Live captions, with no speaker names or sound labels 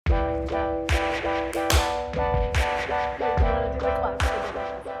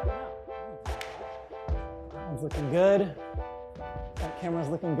looking good. That camera's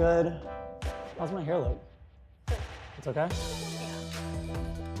looking good. How's my hair look? It's okay?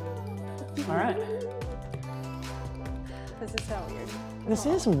 All right. This is so weird. This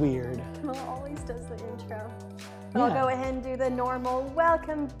is weird. Mel always does the intro. But Yeah. I'll go ahead and do the normal.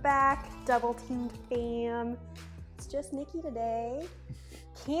 Welcome back, Double Teamed fam. It's just Nikki today.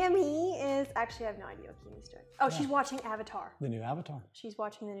 Cami is, actually I have no idea what Cami's doing. Oh, she's watching Avatar. The new Avatar. She's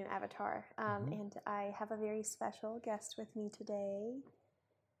watching the new Avatar. And I have a very special guest with me today.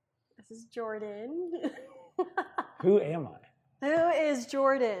 This is Jordan. Who am I? Who is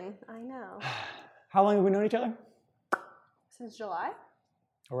Jordan? I know. How long have we known each other? Since July?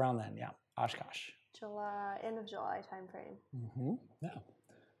 Around then, yeah. Oshkosh. July, end of July timeframe. Mm-hmm. Yeah.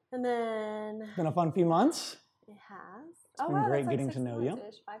 And then It's been a fun few months. it has. It's been great that's getting like to know you. 5,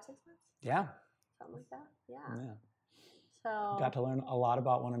 6 months? Yeah. Something like that. Yeah. Yeah. So Got to learn a lot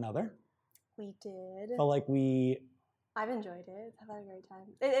about one another. we did. Felt like I've enjoyed it. I've had a great time.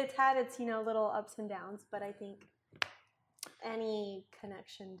 It's had its, little ups and downs, but I think any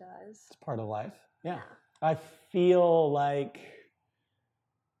connection does. it's part of life. Yeah. I feel like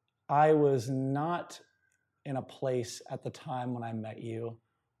I was not in a place at the time when I met you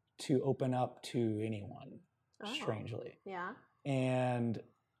to open up to anyone, Oh. strangely. Yeah. And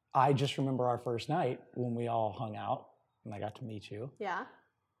I just remember our first night when we all hung out and I got to meet you. Yeah.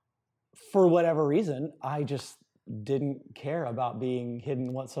 For whatever reason, I just didn't care about being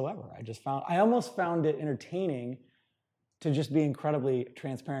hidden whatsoever. I almost found it entertaining to just be incredibly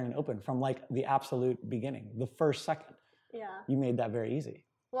transparent and open from like the absolute beginning, the first second. Yeah. You made that very easy.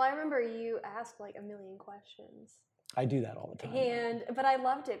 Well, I remember you asked like a million questions. I do that all the time. But I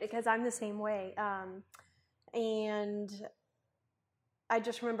loved it because I'm the same way. And I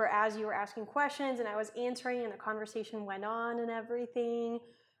just remember as you were asking questions and I was answering and the conversation went on and everything,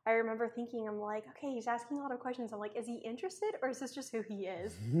 I remember thinking, I'm like, okay, he's asking a lot of questions. I'm like, is he interested or is this just who he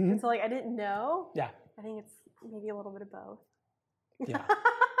is? And so like, I didn't know. Yeah. I think it's maybe a little bit of both. Yeah.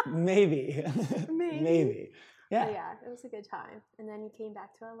 Maybe. Maybe. Yeah. But yeah, it was a good time. And then you came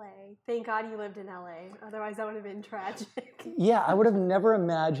back to LA. Thank God you lived in LA. Otherwise that would have been tragic. Yeah, I would have never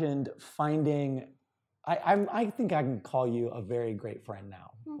imagined finding. I think I can call you a very great friend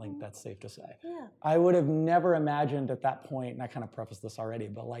now. Like that's safe to say. Yeah. I would have never imagined at that point, and I kind of prefaced this already,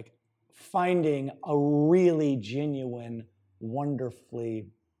 but like finding a really genuine, wonderfully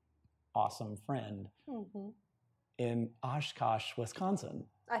awesome friend in Oshkosh, Wisconsin,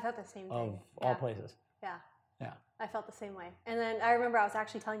 I thought the same thing. of all places. Yeah. Yeah. I felt the same way. And then I remember I was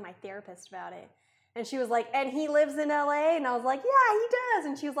actually telling my therapist about it. And she was like, and he lives in LA? And I was like, yeah, he does.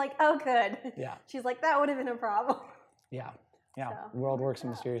 And she was like, oh, good. Yeah. She's like, that would have been a problem. Yeah. Yeah. So, The world works in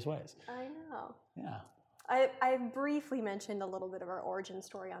mysterious ways. I know. Yeah. I briefly mentioned a little bit of our origin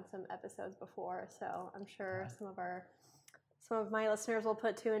story on some episodes before, so I'm sure some of my listeners will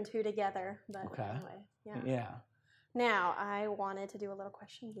put 2 and 2 together. But anyway, yeah. Yeah. Now, I wanted to do a little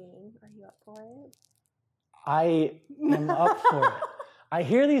question game. Are you up for it? I am up for it. I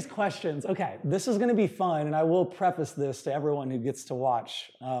hear these questions. Okay, this is going to be fun, and I will preface this to everyone who gets to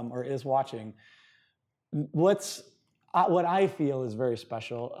watch or is watching. What I feel is very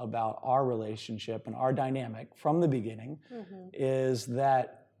special about our relationship and our dynamic from the beginning is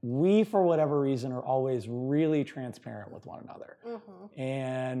that we, for whatever reason, are always really transparent with one another.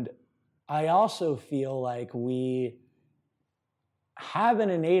 And I also feel like we have an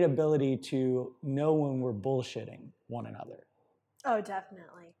innate ability to know when we're bullshitting one another. Oh,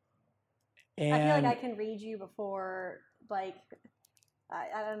 definitely. And I feel like I can read you before, like,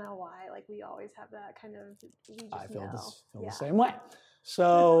 I don't know why. Like, we always have that kind of, we just I feel, know. the same way.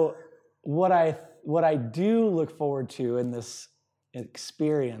 So what I do look forward to in this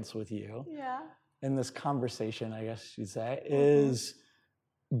experience with you, in this conversation, I guess you'd say, is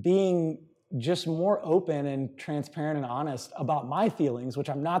being just more open and transparent and honest about my feelings, which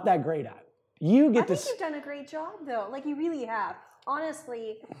I'm not that great at. You get I think you've done a great job, though. Like, you really have,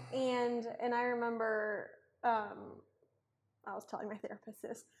 honestly. And I remember I was telling my therapist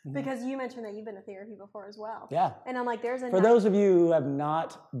this because you mentioned that you've been to therapy before as well. Yeah. And I'm like, there's a For those of you who have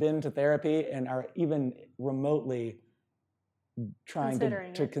not been to therapy and are even remotely trying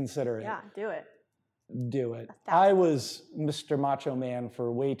to consider it. Yeah, do it. Do it. I was Mr. Macho Man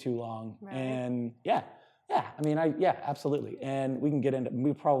for way too long. Right. And yeah, I mean, absolutely. And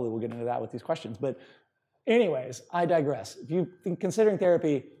we probably will get into that with these questions. But anyways, I digress. If you think considering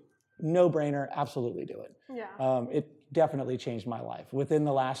therapy, no brainer, absolutely do it. Yeah. It definitely changed my life within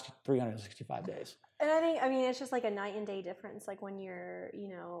the last 365 days. And I think, it's just like a night and day difference. Like when you're,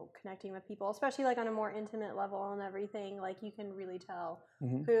 connecting with people, especially like on a more intimate level and everything. Like you can really tell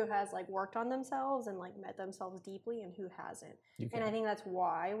Mhm. who has like worked on themselves and like met themselves deeply and who hasn't. And I think that's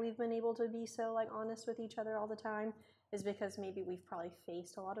why we've been able to be so like honest with each other all the time, is because maybe we've probably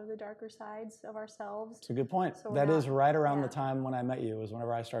faced a lot of the darker sides of ourselves. It's a good point. So That is right around yeah. the time when I met you, was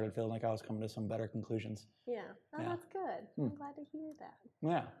whenever I started feeling like I was coming to some better conclusions. Yeah. Oh, Yeah. that's good. I'm glad to hear that.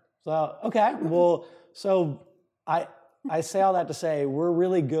 Yeah. So, okay. Well, so I say all that to say we're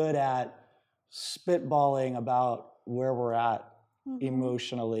really good at spitballing about where we're at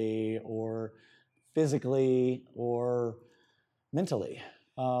emotionally or physically or mentally.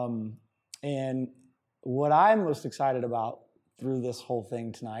 And what I'm most excited about through this whole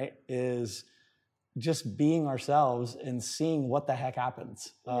thing tonight is just being ourselves and seeing what the heck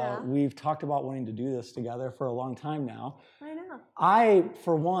happens. We've talked about wanting to do this together for a long time now. I know. I,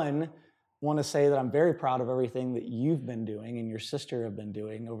 for one, want to say that I'm very proud of everything that you've been doing and your sister have been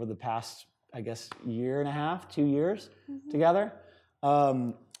doing over the past, I guess, year and a half, 2 years together.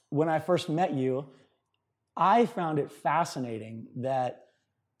 When I first met you, I found it fascinating that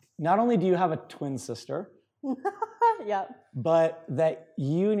not only do you have a twin sister, Yep. but that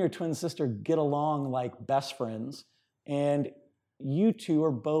you and your twin sister get along like best friends, and you two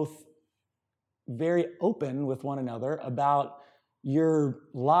are both very open with one another about your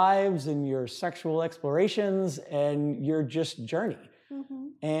lives and your sexual explorations and your just journey.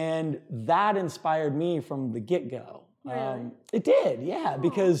 And that inspired me from the get-go. Really? It did, yeah,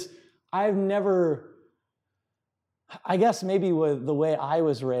 because I've never, I guess maybe with the way I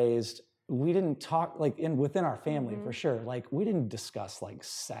was raised, we didn't talk like within our family for sure. Like we didn't discuss like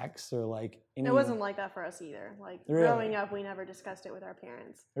sex or like any. It wasn't like that for us either. Like growing up, we never discussed it with our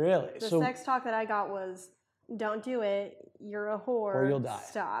parents. Really? The sex talk that I got was, "Don't do it. You're a whore. Or you'll die.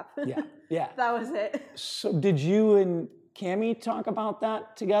 Stop." Yeah. That was it. So did you and Cammie talk about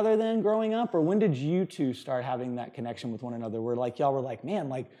that together then growing up? Or when did you two start having that connection with one another where like y'all were like, man,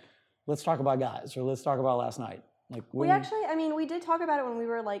 like let's talk about guys or let's talk about last night? Like we actually, I mean, we did talk about it when we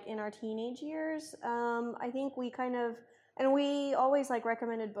were like in our teenage years. I think we kind of, and we always like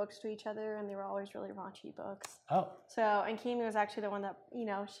recommended books to each other, and they were always really raunchy books. Oh. So, and Cammie was actually the one that, you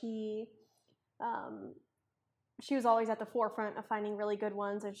know, she was always at the forefront of finding really good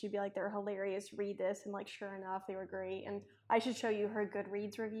ones, and she'd be like, they're hilarious, read this, and like sure enough, they were great. And I should show you her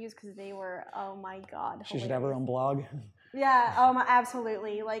Goodreads reviews because they were, oh my God, she should have her own blog. Yeah,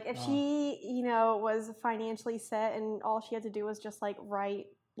 absolutely. Like if she, you know, was financially set and all she had to do was just like write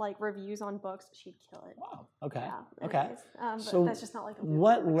like reviews on books, she'd kill it. Wow. Okay. Yeah, okay. But so that's just not like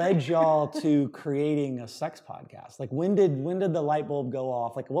what led y'all to creating a sex podcast? Like when did the light bulb go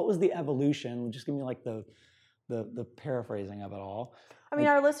off? Like what was the evolution? Just give me like the paraphrasing of it all. I mean,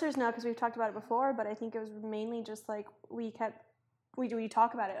 our listeners know because we've talked about it before, but I think it was mainly just like we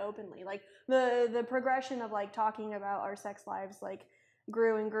talk about it openly. Like the progression of like talking about our sex lives like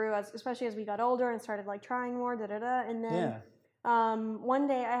grew and grew, especially as we got older and started like trying more, and then one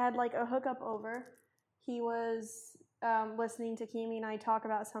day I had like a hookup over. He was listening to Cammie and I talk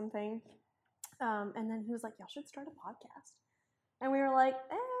about something, and then he was like, y'all should start a podcast. And we were like,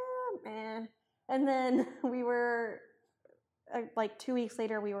 eh. And then we were like 2 weeks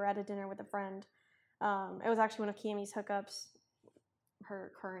later, we were at a dinner with a friend. It was actually one of Cammie's hookups,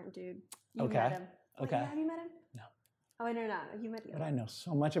 her current dude. You met him. Okay. Have you met him? No. Oh, I know not. You met the other. But I know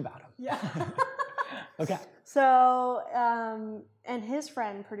so much about him. Yeah. Okay. So, and his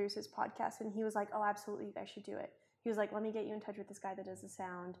friend produces podcasts, and he was like, oh, absolutely, you guys should do it. He was like, let me get you in touch with this guy that does the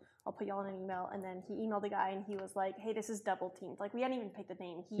sound. I'll put y'all in an email. And then he emailed the guy, and he was like, hey, this is Double Teamed. Like, we hadn't even picked the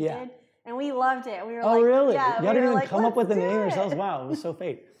name. He did. And we loved it. We were like, really? Yeah. Y'all didn't even like, come up with the name it. yourselves? Wow, it was so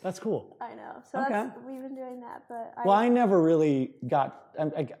fate. That's cool. I know. So we've been doing that. But I never really got,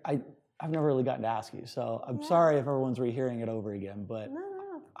 I've never really gotten to ask you. So I'm sorry if everyone's rehearing it over again, but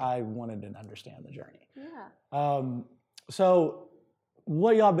No. I wanted to understand the journey. Yeah. So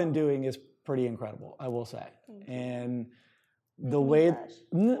what y'all been doing is pretty incredible, I will say. Thank you. And Make the me way, blush.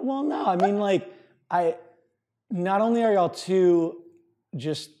 well, no, I mean, like, not only are y'all two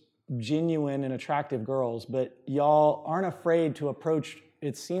just genuine and attractive girls, but y'all aren't afraid to approach,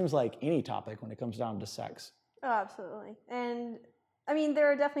 it seems like, any topic when it comes down to sex. Oh, absolutely. And I mean, there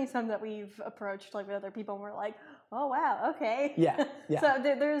are definitely some that we've approached like with other people, and we're like, oh wow, okay. Yeah. So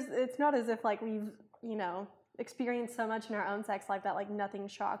it's not as if like we've, you know, experienced so much in our own sex life that like nothing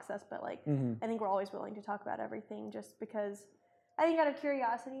shocks us, but like I think we're always willing to talk about everything just because I think out of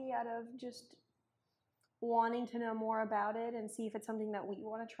curiosity, out of just wanting to know more about it and see if it's something that we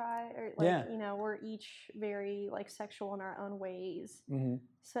want to try, or like you know, we're each very like sexual in our own ways.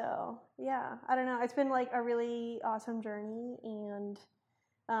 So yeah, I don't know, it's been like a really awesome journey, and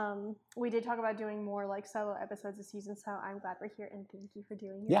We did talk about doing more like solo episodes this season, so I'm glad we're here, and thank you for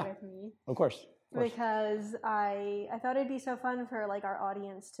doing it with me. Of course. Because I thought it'd be so fun for like our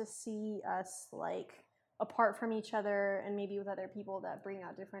audience to see us like apart from each other and maybe with other people that bring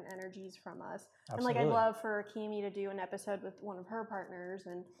out different energies from us. Absolutely. And like I'd love for Cami to do an episode with one of her partners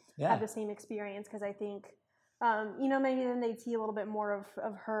and have the same experience, because I think maybe then they'd see a little bit more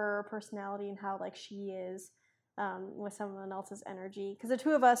of her personality and how like she is with someone else's energy, because the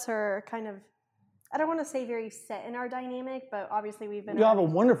two of us are kind of, I don't want to say very set in our dynamic, but obviously we've been. You have a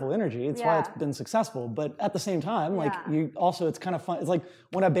wonderful energy. It's why it's been successful. But at the same time, like you also, it's kind of fun. It's like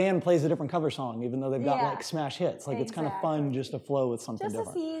when a band plays a different cover song, even though they've got like smash hits. Like it's kind of fun just to flow with something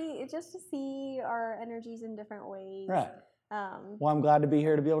different. Just to see our energies in different ways. Right. Well, I'm glad to be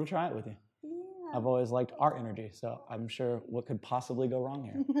here to be able to try it with you. I've always liked our energy, so I'm sure what could possibly go wrong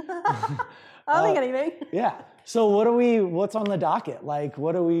here. I don't think anything. Yeah. So what's on the docket? Like,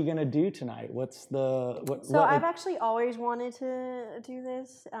 what are we gonna do tonight? I've actually always wanted to do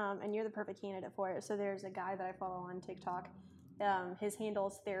this, and you're the perfect candidate for it. So there's a guy that I follow on TikTok. His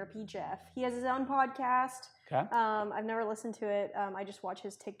handle's Therapy Jeff. He has his own podcast. Okay. I've never listened to it. I just watch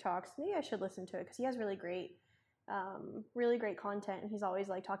his TikToks. Maybe I should listen to it because he has really great content, and he's always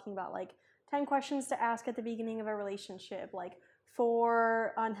like talking about like 10 questions to ask at the beginning of a relationship, like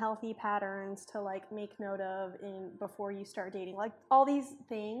 4 unhealthy patterns to like make note of before you start dating, like all these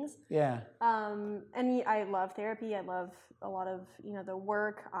things. Yeah. And I love therapy. I love a lot of, the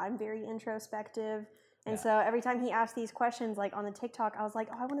work. I'm very introspective. And so every time he asked these questions, like on the TikTok, I was like,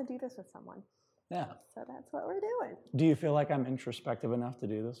 oh, I want to do this with someone. Yeah. So that's what we're doing. Do you feel like I'm introspective enough to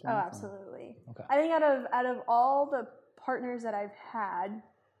do this one? Oh, absolutely. Okay. I think out of all the partners that I've had,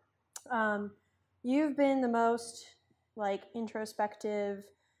 you've been the most like introspective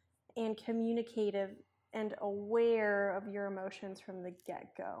and communicative and aware of your emotions from the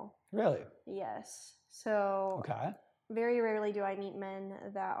get-go. Really? Yes. So very rarely do I meet men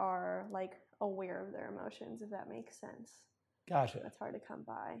that are like aware of their emotions, if that makes sense. Gotcha. That's hard to come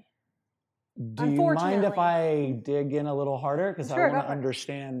by. Do you mind if I dig in a little harder? Because sure, I want to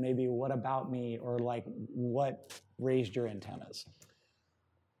understand maybe what about me, or like what raised your antennas.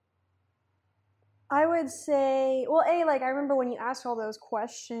 I would say, well, like I remember when you asked all those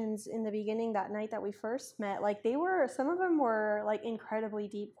questions in the beginning that night that we first met, like some of them were like incredibly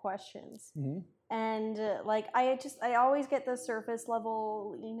deep questions. Mm-hmm. And like I always get the surface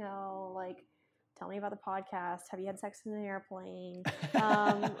level, like, tell me about the podcast. Have you had sex in an airplane?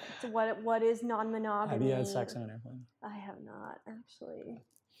 What is non-monogamy? Have you had sex in an airplane? I have not, actually.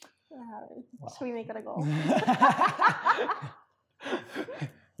 I haven't. Wow. Should we make that a goal?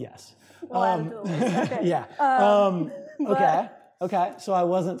 Yes. Okay. Yeah. Okay. So I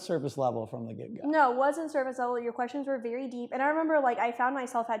wasn't surface level from the get-go. No, it wasn't surface level. Your questions were very deep. And I remember like I found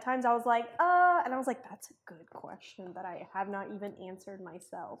myself at times I was like, and I was like, that's a good question that I have not even answered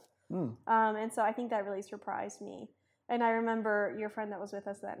myself. And so I think that really surprised me. And I remember your friend that was with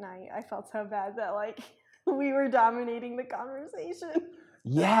us that night, I felt so bad that like we were dominating the conversation.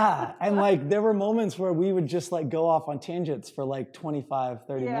 Yeah. And like there were moments where we would just like go off on tangents for like 25,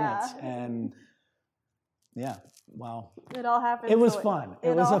 30 minutes. And yeah, wow. It all happened. It was fun.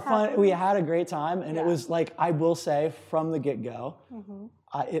 It was fun. We had a great time. And it was like, I will say from the get-go,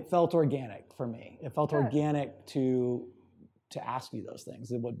 it felt organic for me. It felt organic to ask you those things.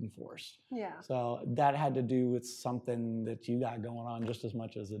 It wasn't forced. Yeah. So that had to do with something that you got going on just as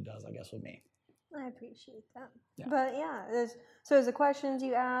much as it does, I guess, with me. I appreciate that. Yeah. But yeah, there's the questions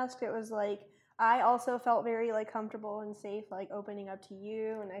you asked. It was like, I also felt very like comfortable and safe, like opening up to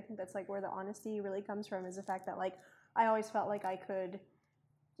you. And I think that's like where the honesty really comes from, is the fact that like, I always felt like I could,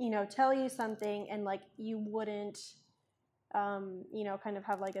 tell you something and like you wouldn't, kind of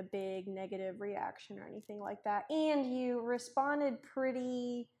have like a big negative reaction or anything like that. And you responded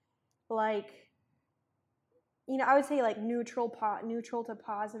pretty like, I would say like neutral to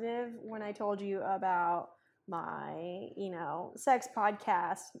positive when I told you about my, sex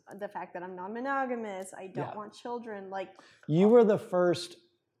podcast, the fact that I'm non-monogamous, I don't want children. Like, you were the first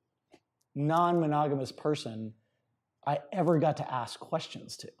non-monogamous person I ever got to ask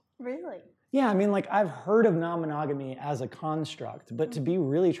questions to. Really? Yeah, I mean, like I've heard of non-monogamy as a construct, but to be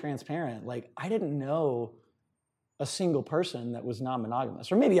really transparent, like I didn't know a single person that was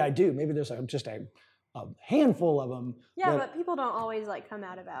non-monogamous. Or maybe I do. Maybe there's just a handful of them. Yeah, but people don't always like come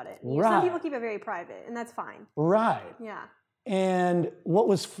out about it. Some people keep it very private, and that's fine. Right. Yeah. And what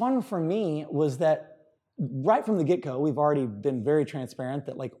was fun for me was that right from the get-go, we've already been very transparent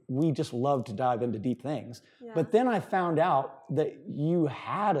that like we just love to dive into deep things. Yeah. But then I found out that you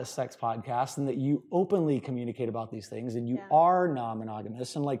had a sex podcast and that you openly communicate about these things and you are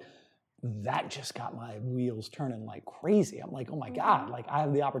non-monogamous, and like that just got my wheels turning like crazy. I'm like, oh my God, like I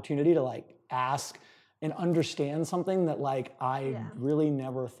have the opportunity to like ask and understand something that like I really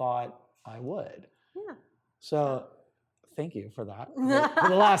never thought I would. Yeah. So thank you for that. For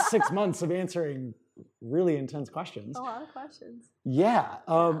the last 6 months of answering really intense questions. A lot of questions. Yeah.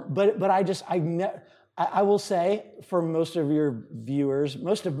 But I will say for most of your viewers,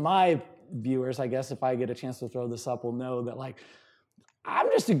 most of my viewers, I guess, if I get a chance to throw this up, will know that like, I'm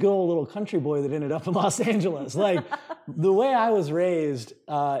just a good old little country boy that ended up in Los Angeles. Like the way I was raised,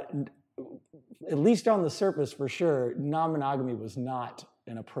 at least on the surface for sure, non-monogamy was not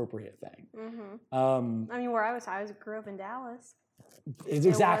an appropriate thing. I mean, where I grew up in Dallas.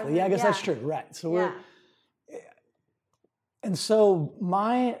 Exactly. Yeah, I guess that's true. Right. So and so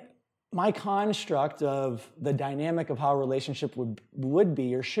my construct of the dynamic of how a relationship would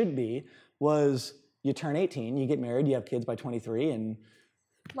be or should be was you turn 18, you get married, you have kids by 23, and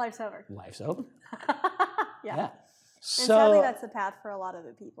life's over. Life's over. Yeah. So, and sadly, that's the path for a lot of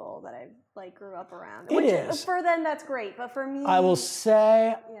the people that I like grew up around. It is. For them, that's great, but for me, I will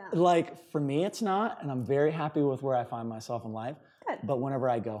say, like for me, it's not, and I'm very happy with where I find myself in life. Good. But whenever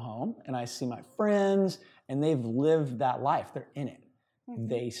I go home and I see my friends and they've lived that life, they're in it.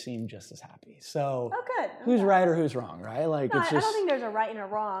 They seem just as happy. So who's right or who's wrong, right? Like it's just, I don't think there's a right and a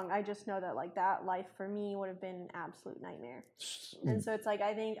wrong. I just know that like that life for me would have been an absolute nightmare. And so it's like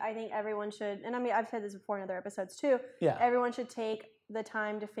I think everyone should, and I mean I've said this before in other episodes too. Yeah. Everyone should take the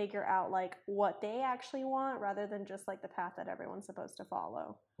time to figure out like what they actually want rather than just like the path that everyone's supposed to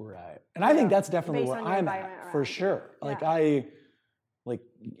follow. Right. And I think that's definitely where I'm at for sure. Like I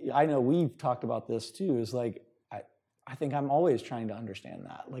know we've talked about this too, is like I think I'm always trying to understand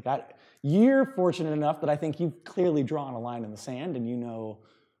that. Like you're fortunate enough that I think you've clearly drawn a line in the sand, and you know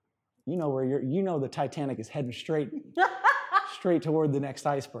where the Titanic is heading straight toward the next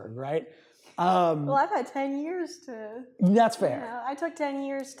iceberg, right? Well, I've had 10 years to. That's fair. You know, I took 10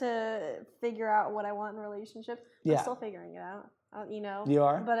 years to figure out what I want in a relationship. I'm still figuring it out. You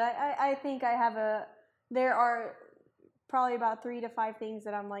are. But I think I have there are probably about 3 to 5 things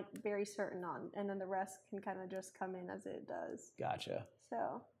that I'm like very certain on, and then the rest can kind of just come in as it does. Gotcha.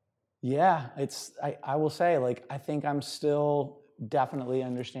 So. Yeah, I will say, like, I think I'm still definitely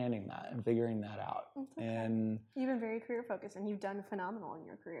understanding that and figuring that out. Okay. And you've been very career focused, and you've done phenomenal in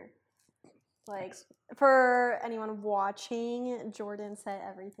your career. Like, for anyone watching, Jordan set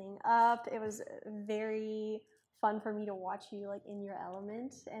everything up. It was very fun for me to watch you like in your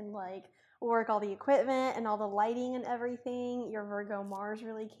element and like work all the equipment and all the lighting and everything. Your Virgo Mars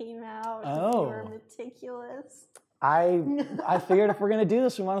really came out. You were meticulous. I figured if we're gonna do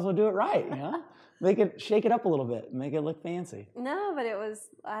this, we might as well do it right, you know? Shake it up a little bit, make it look fancy. No, but it was.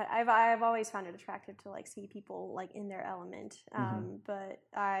 I've always found it attractive to like see people like in their element. But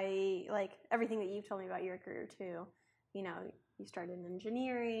I like everything that you've told me about your career too. You know, you started in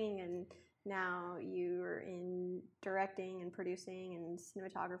engineering, and now you're in directing and producing and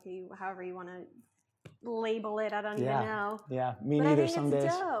cinematography, however you want to label it. I don't even know. Yeah, me neither. Some days.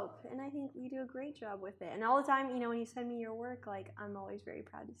 It's dope, and I think you do a great job with it. And all the time, you know, when you send me your work, like I'm always very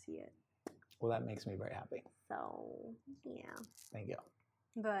proud to see it. Well, that makes me very happy. So, yeah. Thank you.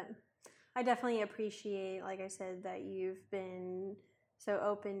 But I definitely appreciate, like I said, that you've been so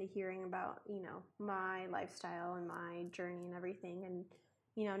open to hearing about, you know, my lifestyle and my journey and everything. And,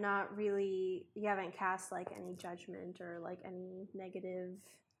 you know, not really, you haven't cast like any judgment or like any negative.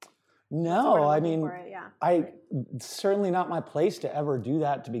 No, I mean, certainly not my place to ever do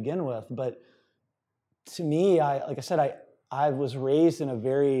that to begin with. But to me, like I said, I was raised in a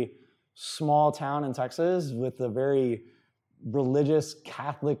very small town in Texas with a very religious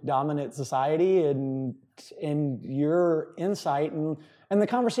Catholic dominant society, and your insight and the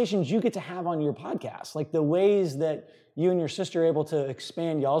conversations you get to have on your podcast, like the ways that you and your sister are able to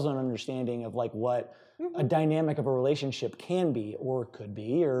expand y'all's own understanding of like what a dynamic of a relationship can be or could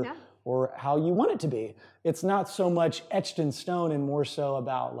be, or how you want it to be. It's not so much etched in stone and more so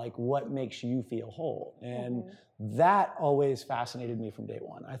about like what makes you feel whole. And that always fascinated me from day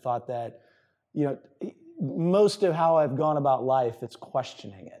one. I thought that, you know, most of how I've gone about life, it's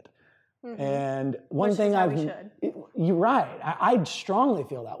questioning it. And one thing you're right. I strongly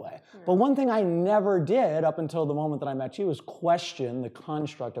feel that way. But one thing I never did up until the moment that I met you was question the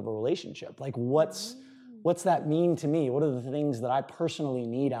construct of a relationship. Like what's that mean to me? What are the things that I personally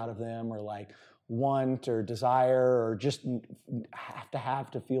need out of them, or like want or desire or just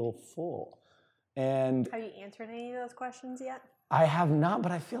have to feel full? And Have you answered any of those questions yet? I have not,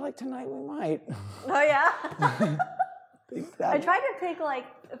 but I feel like tonight we might. Oh yeah. That- I tried to pick like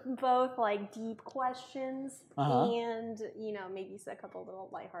both like deep questions and maybe a couple little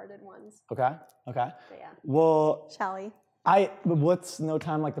lighthearted ones. Okay. But yeah. Well, Shall we? what's no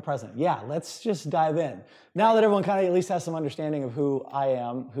time like the present? Yeah, let's just dive in. Now that everyone kind of at least has some understanding of who I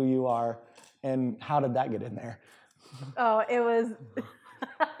am, who you are, and how did that get in there? Oh, it was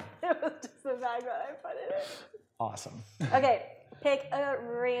just the bag that I put it in. Awesome. Okay, pick a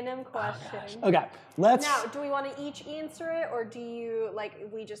random question. Okay, let's. Now, do we want to each answer it, or do you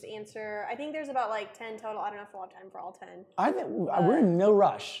we just answer? I think there's about like 10 total. I don't know if we'll have time for all 10. I think we're in no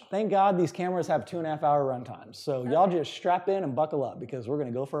rush. Thank God these cameras have 2.5 hour run times. So y'all just strap in and buckle up because we're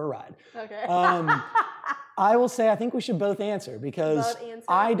gonna go for a ride. Okay. I will say I think we should both answer because Both answer?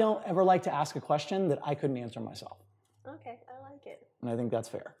 I don't ever like to ask a question that I couldn't answer myself. Okay, I like it. And I think that's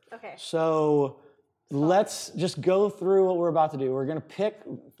fair. Okay. So let's just go through what we're about to do. We're gonna pick.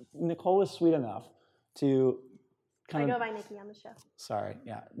 Nicole was sweet enough to I go by Nikki on the show. Sorry,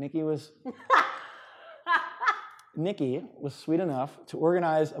 yeah. Nikki was sweet enough to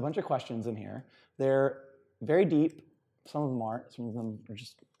organize a bunch of questions in here. They're very deep. Some of them aren't. Some of them are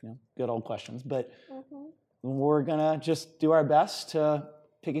just good old questions. But we're gonna just do our best to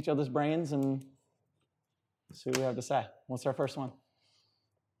pick each other's brains and see what we have to say. What's our first one?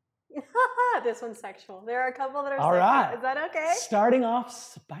 This one's sexual. There are a couple that are All sexual. right. Is that okay? Starting off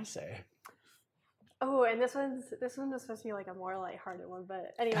spicy. Oh, and this one was supposed to be like a more lighthearted one,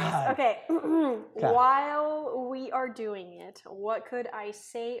 but anyways, God. okay. While we are doing it, what could I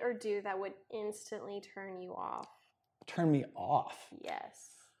say or do that would instantly turn you off? Turn me off. Yes.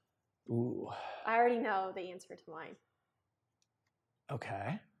 Ooh. I already know the answer to mine,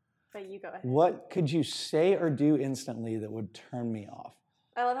 Okay. but you go ahead. What could you say or do instantly that would turn me off?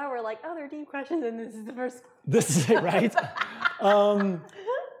 I love how we're like, oh, they're deep questions, and this is the first. This is it, right?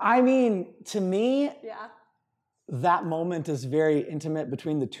 I mean, to me, Yeah. that moment is very intimate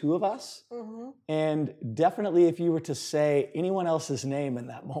between the two of us. And definitely if you were to say anyone else's name in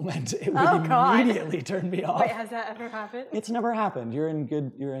that moment, it would immediately turn me off. Wait, has that ever happened? It's never happened. You're in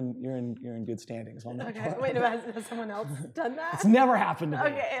good standings on that. Okay. part. Wait, has someone else done that? It's never happened to me.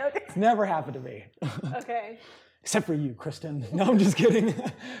 Okay. It's never happened to me. Okay. Except for you, Kristen. No, I'm just kidding.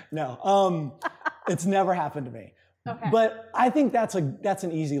 No, it's never happened to me. Okay. But I think that's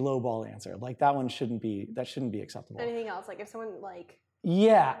an easy lowball answer. Like that one shouldn't be acceptable. Anything else? Like if someone like.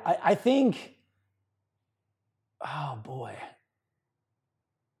 Yeah, I think. Oh boy.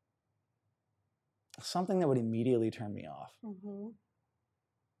 Something that would immediately turn me off.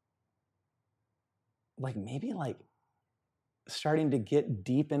 Like maybe like starting to get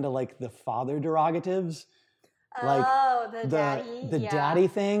deep into like the father derogatives. Like the daddy. Daddy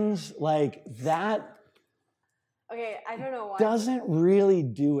things, like that. Okay, I don't know why. Doesn't really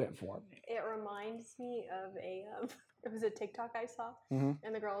do it for me. It reminds me of it was a TikTok I saw, Mm-hmm.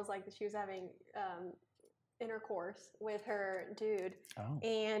 and the girl was like, she was having intercourse with her dude,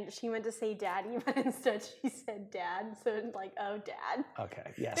 and she meant to say daddy, but instead she said dad, so it's like, oh, dad.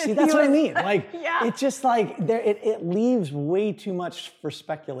 Okay, yeah. See, that's what I mean. Like, Yeah. it's just like it leaves way too much for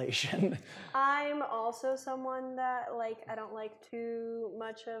speculation. I'm also someone that I don't like too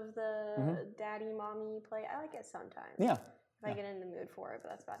much of the daddy mommy play. I like it sometimes. Yeah. If I get in the mood for it, but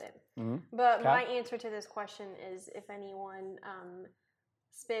that's about it. Mm-hmm. But my answer to this question is if anyone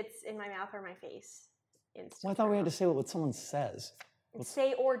spits in my mouth or my face. Well, I thought we had to say what someone says.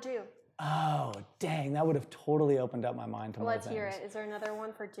 Say or do. Oh, dang. That would have totally opened up my mind to more Let's things. hear it. Is there another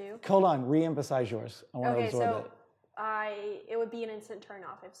one for do? Hold on. Re-emphasize yours. I want to absorb so it. it would be an instant turn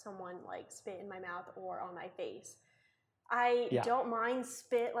off if someone spit in my mouth or on my face. I don't mind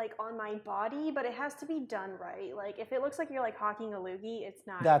spit on my body, but it has to be done right. Like if it looks like you're hawking a loogie, it's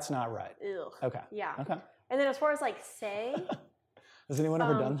not. That's not right. Ugh. Okay. Yeah. Okay. And then as far as say, has anyone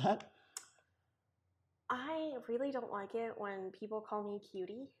ever done that? I really don't like it when people call me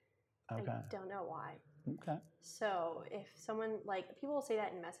cutie. Okay. I don't know why. Okay. So if someone people will say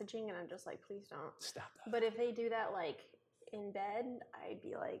that in messaging, and I'm just like, please don't. Stop that. But if they do that in bed, I'd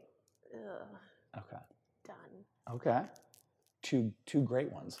be like, ugh. Okay. Done. Okay. Two great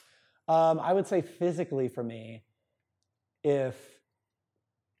ones. I would say physically for me, if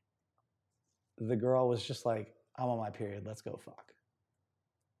the girl was just like, I'm on my period, let's go fuck.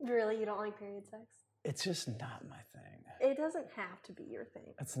 Really? You don't like period sex? It's just not my thing. It doesn't have to be your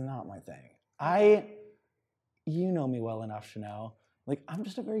thing. It's not my thing. You know me well enough to know, I'm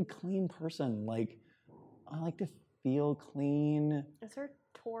just a very clean person. I like to feel clean. Is there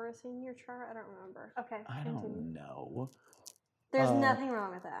Taurus in your chart? I don't remember. Okay. I don't know. There's nothing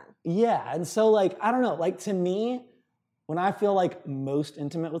wrong with that. Yeah, and so like I don't know, like to me, when I feel like most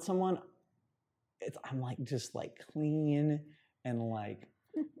intimate with someone, I'm like just like clean and like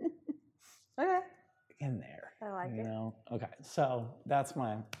Okay. in there. I like you it. know? Okay, so that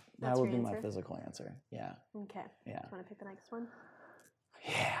would your be my answer? physical answer. Yeah. Okay. Yeah. Do you want to pick the next one?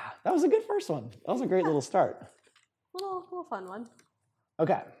 Yeah, that was a good first one. That was a great little start. Little fun one.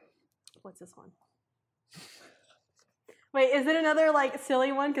 Okay. What's this one? Wait, is it another like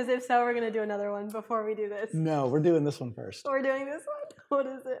silly one? Because if so, we're gonna do another one before we do this. No, we're doing this one first. We're doing this one. What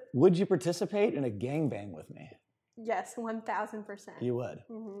is it? Would you participate in a gangbang with me? Yes, 1000%. You would.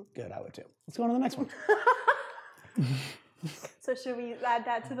 Mm-hmm. Good, I would too. Let's go on to the next one. So should we add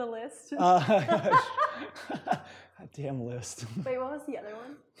that to the list? Damn list. Wait, what was the other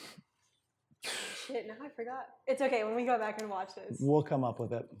one? Shit, now I forgot. It's okay when we go back and watch this. We'll come up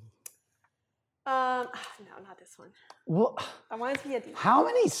with it. No, not this one. Well, I want it to be a deep. how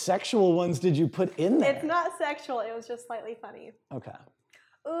many sexual ones did you put in there? It's not sexual. It was just slightly funny. Okay.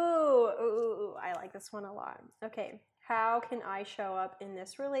 Ooh, I like this one a lot. Okay, how can I show up in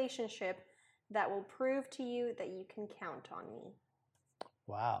this relationship that will prove to you that you can count on me?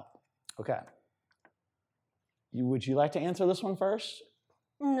 Wow. Okay. Would you like to answer this one first?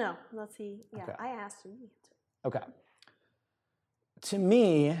 No, let's see. Yeah, Okay. I asked you. Okay. To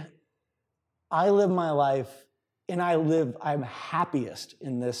me, I live my life and I'm happiest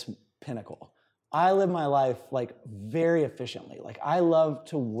in this pinnacle. I live my life like very efficiently. Like I love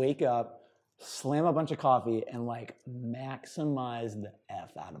to wake up, slam a bunch of coffee and like maximize the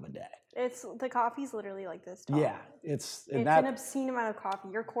F out of a day. The coffee's literally like this tall. Yeah, it's an obscene amount of coffee.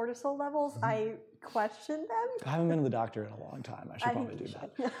 Your cortisol levels, I question them. I haven't been to the doctor in a long time. I should probably do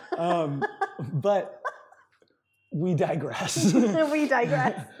that. But we digress. We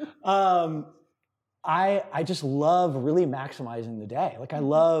digress. I just love really maximizing the day. Like I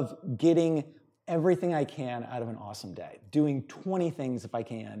love getting everything I can out of an awesome day, doing 20 things if I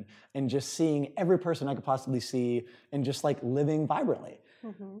can, and just seeing every person I could possibly see and just like living vibrantly.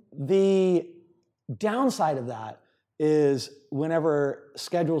 Mm-hmm. The downside of that is whenever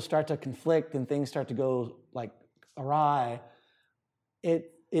schedules start to conflict and things start to go like awry,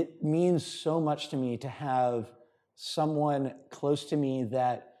 it means so much to me to have someone close to me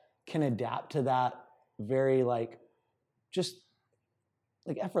that can adapt to that very like just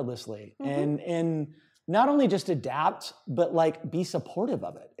like effortlessly. Mm-hmm. and not only just adapt but like be supportive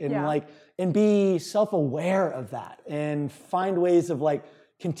of it and and be self-aware of that and find ways of like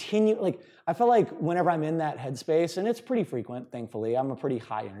continue. Like I feel like whenever I'm in that headspace, and it's pretty frequent, thankfully, I'm a pretty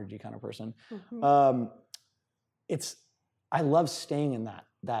high energy kind of person. Mm-hmm. I love staying in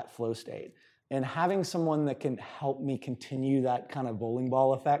that flow state and having someone that can help me continue that kind of bowling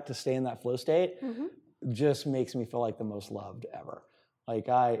ball effect to stay in that flow state. Mm-hmm. Just makes me feel like the most loved ever.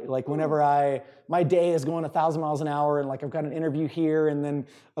 Like whenever my day is going 1,000 miles an hour and like I've got an interview here and then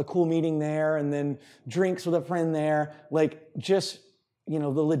a cool meeting there and then drinks with a friend there, like just, the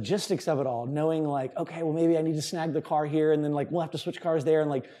logistics of it all, knowing like, okay, well maybe I need to snag the car here and then like we'll have to switch cars there, and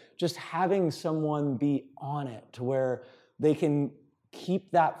like just having someone be on it to where they can keep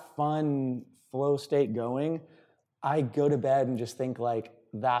that fun flow state going. I go to bed and just think like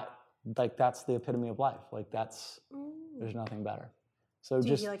that's the epitome of life. Like there's nothing better. So do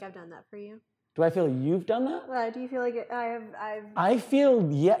you feel like I've done that for you? Do I feel you've done that? Do you feel like I've? I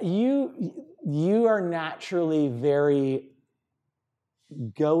feel you are naturally very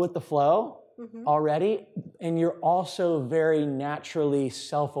go with the flow already, and you're also very naturally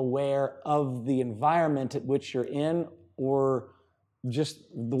self-aware of the environment at which you're in or just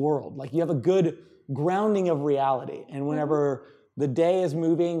the world. Like you have a good grounding of reality, and whenever the day is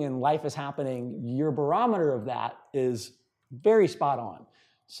moving and life is happening, your barometer of that is very spot on.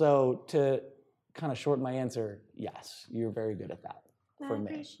 So to kind of shorten my answer, yes, you're very good at that for me.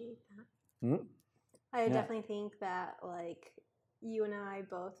 I appreciate that. Mm-hmm. I definitely think that like you and I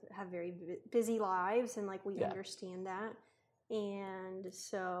both have very busy lives and like we understand that. And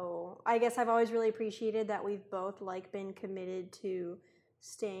so I guess I've always really appreciated that we've both like been committed to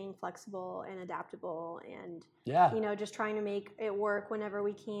staying flexible and adaptable and just trying to make it work whenever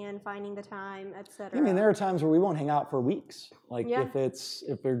we can, finding the time, etc. I mean, there are times where we won't hang out for weeks. Like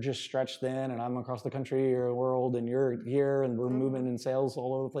if we're just stretched thin and I'm across the country or the world and you're here and we're moving in sales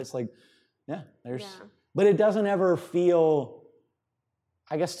all over the place, like but it doesn't ever feel,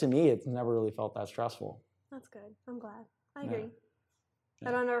 I guess to me, it's never really felt that stressful. That's good. I'm glad. I agree. Yeah.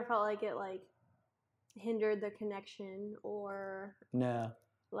 I don't ever felt like it hindered the connection or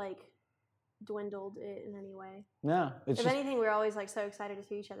like dwindled it in any way. No, it's If just, anything, we were always like so excited to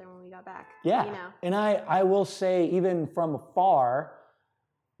see each other when we got back. yeah. You know? And I will say, even from afar,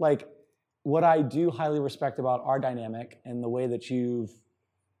 like what I do highly respect about our dynamic and the way that you've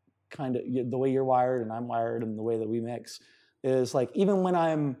the way you're wired and I'm wired and the way that we mix is like, even when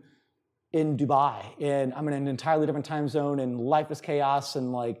I'm in Dubai and I'm in an entirely different time zone and life is chaos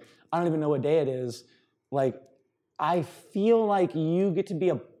and like, I don't even know what day it is. Like, I feel like you get to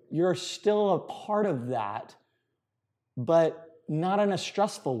be you're still a part of that, but not in a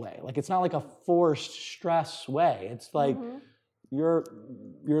stressful way. Like, it's not like a forced stress way. It's like you're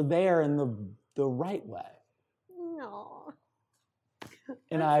there in the right way. No.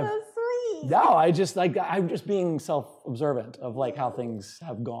 And That's so sweet. No, I'm just being self-observant of like how things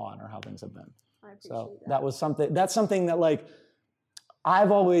have gone or how things have been. I appreciate So that. that's something that like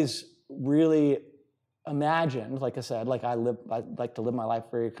I've always really imagined. Like I said, like I like to live my life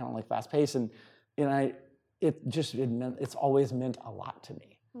very kind of like fast paced, and it's always meant a lot to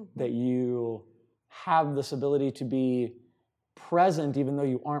me that you have this ability to be present even though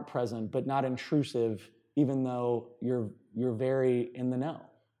you aren't present, but not intrusive even though you're very in the know.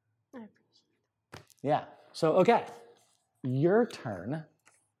 I appreciate that. Yeah. So, okay, your turn.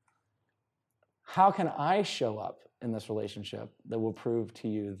 How can I show up in this relationship that will prove to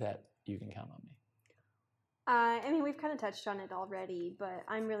you that you can count on me? I mean, we've kind of touched on it already, but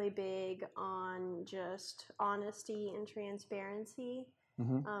I'm really big on just honesty and transparency,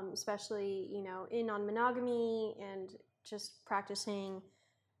 especially, you know, in non-monogamy and just practicing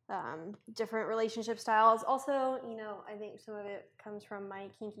different relationship styles. Also, you know, I think some of it comes from my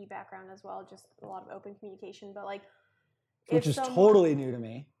kinky background as well, just a lot of open communication, but like... Which is totally new to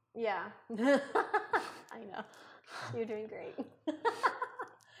me. Yeah. I know. You're doing great.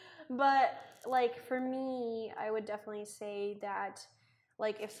 But like for me, I would definitely say that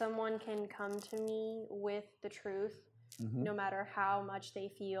like if someone can come to me with the truth, no matter how much they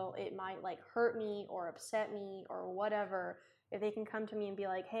feel it might like hurt me or upset me or whatever, if they can come to me and be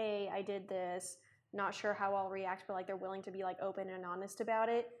like, hey, I did this, not sure how I'll react, but like they're willing to be like open and honest about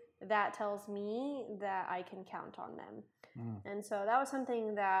it, that tells me that I can count on them. And so that was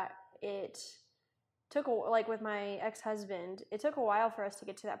something that it took, like with my ex-husband, it took a while for us to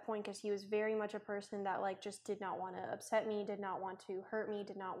get to that point because he was very much a person that like just did not want to upset me, did not want to hurt me,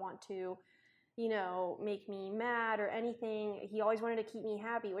 did not want to, you know, make me mad or anything. He always wanted to keep me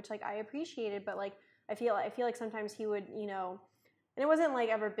happy, which like I appreciated, but like I feel like sometimes he would, you know, and it wasn't like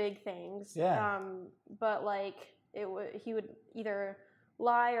ever big things. Yeah. But like he would either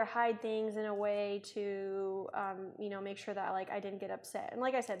lie or hide things in a way to, you know, make sure that like I didn't get upset. And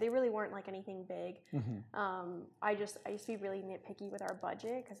like I said, they really weren't like anything big. I used to be really nitpicky with our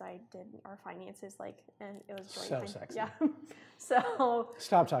budget because I did our finances like, and it was really so sexy. Yeah. So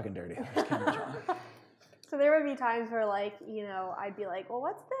stop talking dirty. So there would be times where like, you know, I'd be like, well,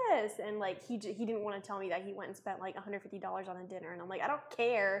 what's this? And like, he didn't want to tell me that he went and spent like $150 on a dinner. And I'm like, I don't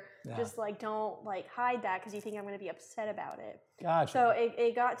care. Yeah. Just like, don't like hide that because you think I'm going to be upset about it. Gotcha. So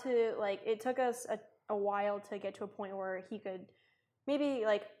it got to like, it took us a while to get to a point where he could maybe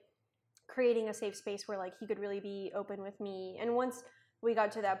like creating a safe space where like he could really be open with me. And once we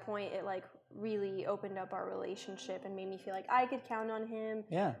got to that point, it like really opened up our relationship and made me feel like I could count on him.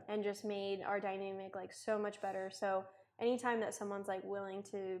 Yeah. And just made our dynamic like so much better. So anytime that someone's like willing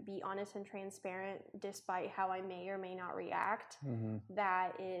to be honest and transparent despite how I may or may not react,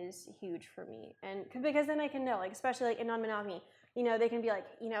 that is huge for me. And because then I can know, like especially like in non-monogamy, you know, they can be like,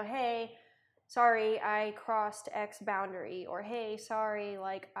 you know, hey, sorry, I crossed X boundary, or hey, sorry,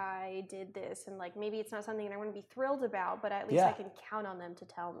 like I did this, and like maybe it's not something that I want to be thrilled about, but at least I can count on them to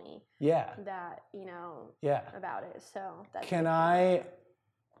tell me that, you know, about it. So that's can I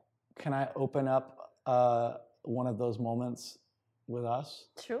open up one of those moments with us?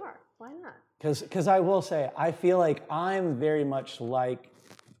 Sure, why not? Because I will say, I feel like I'm very much like,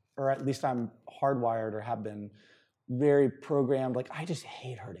 or at least I'm hardwired or have been very programmed, like I just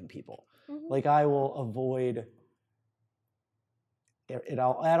hate hurting people. Like I will avoid it at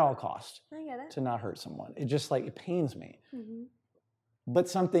all costs to not hurt someone. It just like, it pains me. But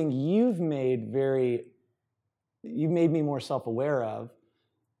something you've made me more self-aware of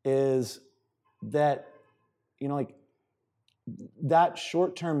is that, you know, like that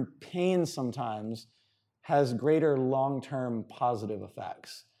short-term pain sometimes has greater long-term positive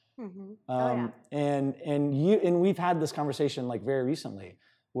effects. And we've had this conversation like very recently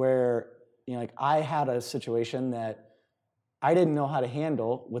where, you know, like I had a situation that I didn't know how to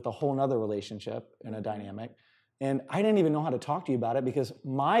handle with a whole nother relationship in a dynamic. And I didn't even know how to talk to you about it because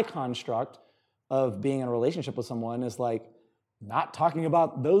my construct of being in a relationship with someone is like, not talking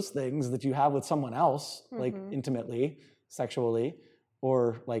about those things that you have with someone else, like intimately, sexually,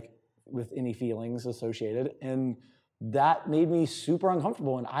 or like with any feelings associated. And that made me super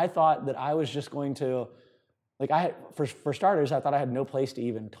uncomfortable. And I thought that I was just going to, like, for starters, I thought I had no place to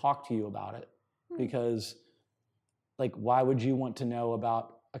even talk to you about it, because like, why would you want to know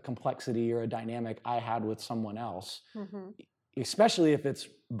about a complexity or a dynamic I had with someone else, especially if it's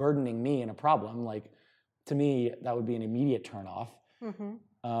burdening me in a problem? Like, to me, that would be an immediate turnoff.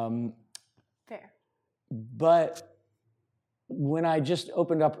 Fair. But when I just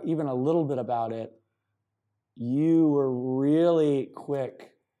opened up even a little bit about it, you were really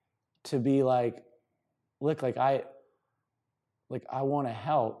quick to be like, look, like I want to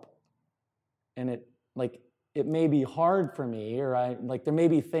help, and it may be hard for me, or there may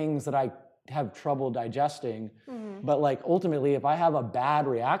be things that I have trouble digesting, but like ultimately, if I have a bad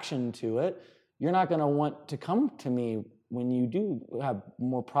reaction to it, you're not going to want to come to me when you do have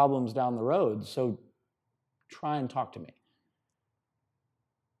more problems down the road. So try and talk to me.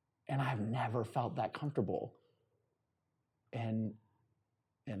 And I've never felt that comfortable in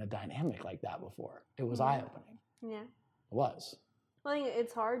a dynamic like that before. It was eye-opening. Yeah. It was. I think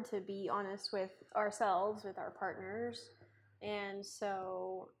it's hard to be honest with ourselves, with our partners. And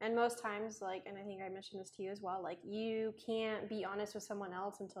so, and most times, like, and I think I mentioned this to you as well, like, you can't be honest with someone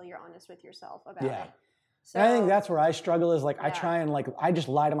else until you're honest with yourself about it. So, and I think that's where I struggle, is like, I try and like, I just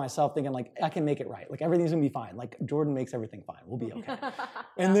lie to myself thinking like, I can make it right. Like, everything's gonna be fine. Like, Jordan makes everything fine. We'll be okay.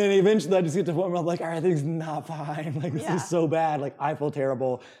 And then eventually I just get to the point where I'm like, all right, everything's not fine. Like, this is so bad. Like, I feel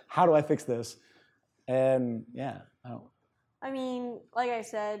terrible. How do I fix this? And I mean, like I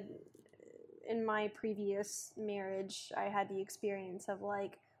said, in my previous marriage, I had the experience of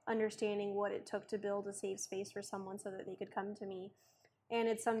like understanding what it took to build a safe space for someone so that they could come to me. And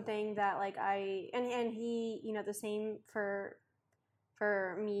it's something that like and he, you know, the same for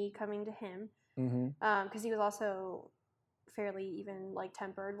me coming to him, because he was also fairly even like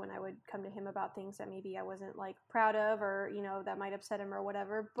tempered when I would come to him about things that maybe I wasn't like proud of, or, you know, that might upset him or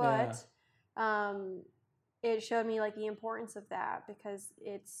whatever. But it showed me like the importance of that, because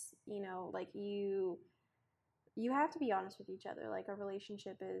it's, you know, like you have to be honest with each other. Like, a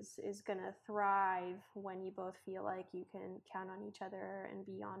relationship is gonna thrive when you both feel like you can count on each other and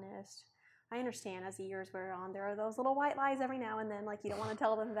be honest. I understand as the years wear on, there are those little white lies every now and then, like you don't want to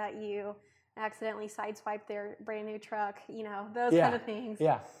tell them that you accidentally sideswiped their brand new truck, you know, those kind of things.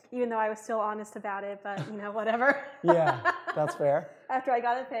 Yeah. Even though I was still honest about it, but you know, whatever. Yeah, that's fair. After I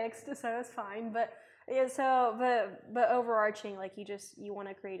got it fixed, so it's fine. But yeah, so but overarching, like, you want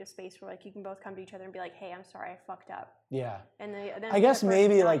to create a space where like you can both come to each other and be like, hey, I'm sorry, I fucked up. Yeah. And then I guess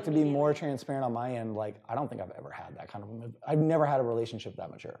maybe like to be more transparent on my end, like, I don't think I've ever had that kind of, I've never had a relationship that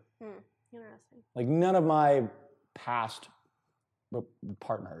mature. Interesting. Like, none of my past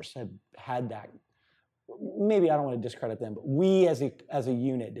partners have had that. Maybe I don't want to discredit them, but we as a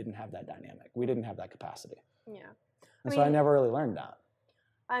unit didn't have that dynamic. We didn't have that capacity. Yeah. And so I never really learned that.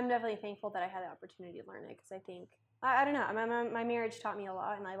 I'm definitely thankful that I had the opportunity to learn it, because I think, I don't know, my marriage taught me a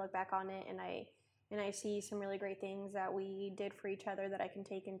lot, and I look back on it and I see some really great things that we did for each other that I can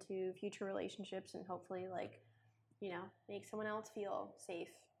take into future relationships, and hopefully, like, you know, make someone else feel safe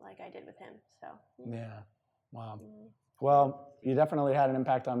like I did with him. So yeah. Wow. Well, you definitely had an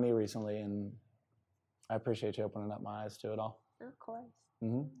impact on me recently, and I appreciate you opening up my eyes to it all. Of course.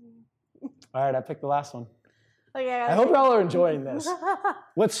 All right, I picked the last one. Okay, I hope y'all are enjoying this.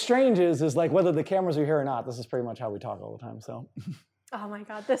 What's strange is like, whether the cameras are here or not, this is pretty much how we talk all the time. So. Oh my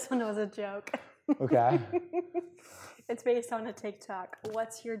God, this one was a joke. Okay. It's based on a TikTok.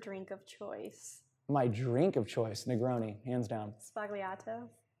 What's your drink of choice? My drink of choice, Negroni, hands down. Sbagliato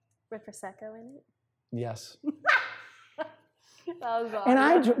with Prosecco in it? Yes. That was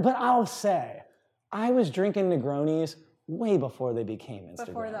awesome. But I'll say, I was drinking Negronis way before they became Instagram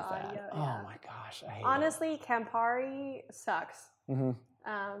before the fad. audio. Oh my gosh, I hate Honestly, Campari sucks.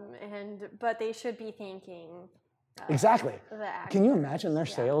 it. But they should be thanking. Exactly. The actors. Can you imagine their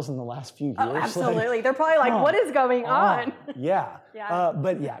sales in the last few years? Oh, absolutely. Like, they're probably like, what is going on? Yeah.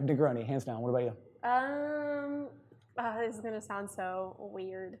 But yeah, Negroni, hands down. What about you? This is going to sound so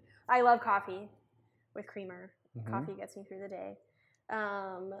weird. I love coffee with creamer. Coffee gets me through the day.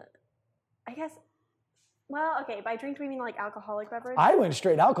 I guess, well, okay, by drink, do we mean like alcoholic beverage? I went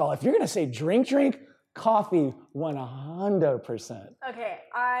straight alcohol. If you're going to say drink, coffee 100%. Okay,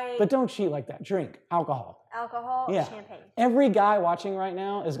 But don't cheat like that. Drink, alcohol. Alcohol, yeah. Champagne. Every guy watching right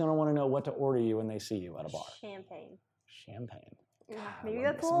now is going to want to know what to order you when they see you at a bar. Champagne. God, maybe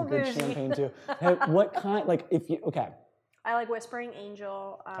that's a some little good bougie. champagne too. Hey, what kind, like, if you, okay. I like Whispering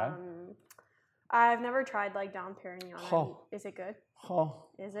Angel. Okay. I've never tried like dom pairing on Oh. it. Is it good? Oh.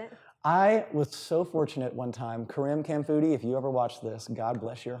 Is it? I was so fortunate one time, Karim Kamfoudi, if you ever watch this, God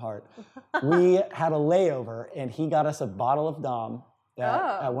bless your heart. We had a layover and he got us a bottle of Dom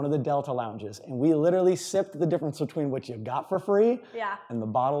at one of the Delta lounges. And we literally sipped the difference between what you got for free and the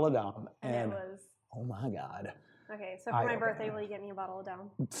bottle of Dom. And it was... Oh my God. Okay, so for my birthday, will you get me a bottle of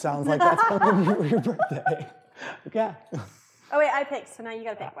Dom? Sounds like that's going to be your birthday. Okay. Oh wait, I picked, so now you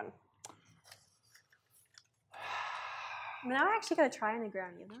got to pick one. Now I actually got to try a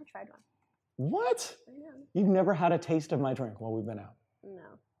Negroni. I've never tried one. What? I know. You've never had a taste of my drink while we've been out?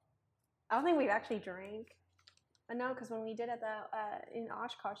 No. I don't think we've actually drank. No, because when we did at the in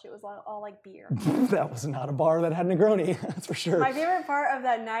Oshkosh, it was all like beer. That was not a bar that had Negroni, that's for sure. My favorite part of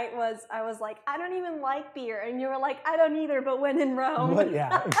that night was I was like, I don't even like beer. And you were like, I don't either, but when in Rome. But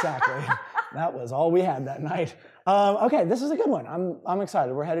yeah, exactly. That was all we had that night. Okay, this is a good one. I'm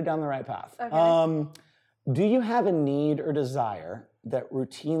excited. We're headed down the right path. Okay. Do you have a need or desire that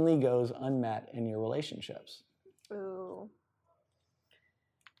routinely goes unmet in your relationships? Ooh.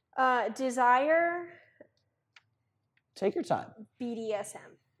 Desire. Take your time.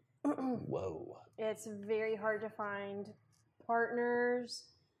 BDSM. Whoa. It's very hard to find partners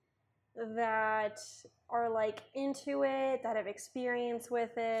that are like into it, that have experience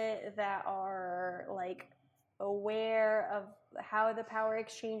with it, that are like aware of how the power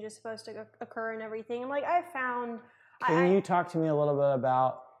exchange is supposed to occur and everything. And like I found... Can you talk to me a little bit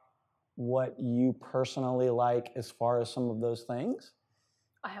about what you personally like as far as some of those things?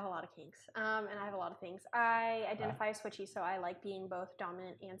 I have a lot of kinks, and I have a lot of things. I identify as switchy, so I like being both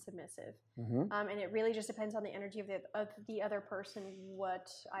dominant and submissive. Mm-hmm. And it really just depends on the energy of the other person,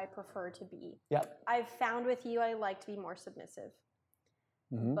 what I prefer to be. Yep. I've found with you, I like to be more submissive.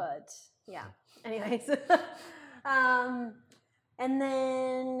 Mm-hmm. But, yeah. Anyways. And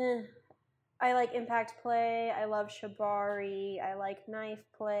then I like impact play. I love shibari. I like knife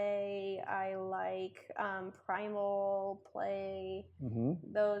play. I like primal play. Mm-hmm.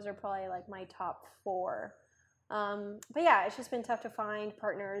 Those are probably like my top 4. But yeah, it's just been tough to find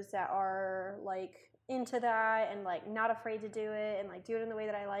partners that are like into that and like not afraid to do it and like do it in the way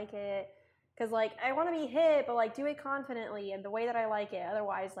that I like it. Because like I want to be hit, but like do it confidently and the way that I like it.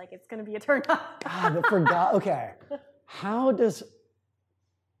 Otherwise, like it's gonna be a turn off. Okay. How does...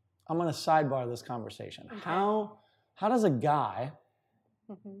 I'm going to sidebar this conversation. Okay. How does a guy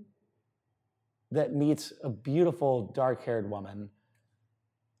that meets a beautiful dark-haired woman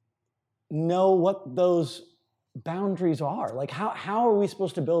know what those boundaries are? Like, how are we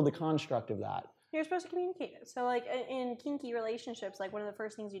supposed to build the construct of that? You're supposed to communicate it. So, like, in kinky relationships, like, one of the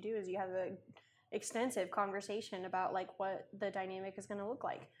first things you do is you have an extensive conversation about, like, what the dynamic is going to look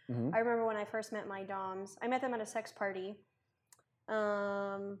like. Mm-hmm. I remember when I first met my doms, I met them at a sex party,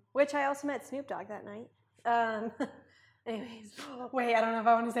 which I also met Snoop Dogg that night. Anyways, wait, I don't know if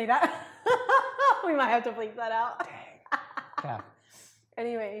I want to say that. We might have to bleep that out. Dang. Yeah.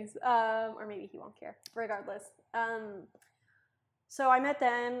 Anyways, or maybe he won't care. Regardless. So I met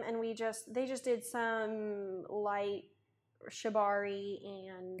them and they just did some light shibari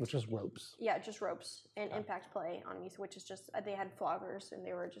and... Which is ropes. Yeah, just ropes and impact play on me, which is just, they had floggers and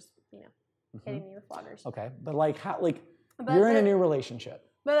they were just, hitting me with floggers. Okay, but like, you're in a new relationship.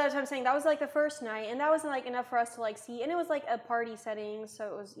 But that's what I'm saying. That was like the first night, and that wasn't like enough for us to like see. And it was like a party setting, so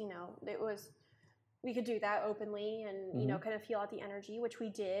it was, we could do that openly and, kind of feel out the energy, which we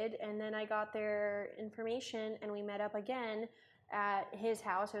did. And then I got their information and we met up again at his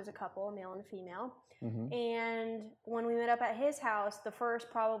house. It was a couple, a male and a female. Mm-hmm. And when we met up at his house, the first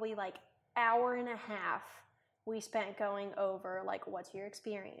probably like hour and a half we spent going over like, what's your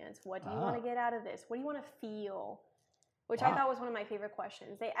experience? What do you want to get out of this? What do you want to feel? Which I thought was one of my favorite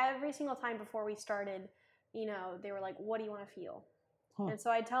questions. Every single time before we started, they were like, what do you want to feel? Huh. And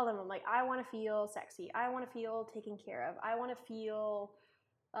so I'd tell them, I'm like, I want to feel sexy. I want to feel taken care of. I want to feel,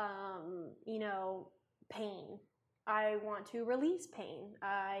 pain. I want to release pain.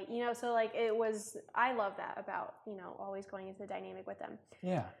 So like it was, I love that about, always going into the dynamic with them.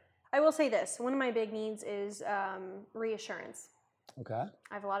 Yeah. I will say this. One of my big needs is reassurance. Okay.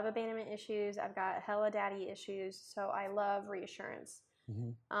 I have a lot of abandonment issues. I've got hella daddy issues. So I love reassurance.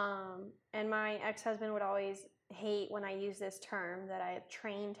 Mm-hmm. And my ex-husband would always hate when I use this term that I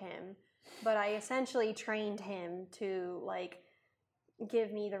trained him, but I essentially trained him to like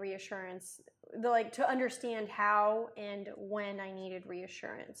give me the reassurance, to understand how and when I needed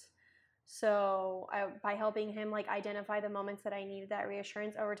reassurance. So by helping him like identify the moments that I needed that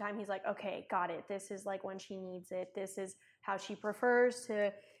reassurance over time, he's like, okay, got it. This is like when she needs it. This is how she prefers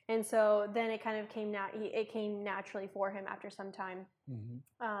to. And so then it kind of came naturally for him after some time.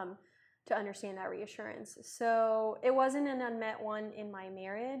 Mm-hmm. to understand that reassurance. So it wasn't an unmet one in my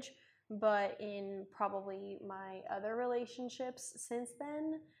marriage, but in probably my other relationships since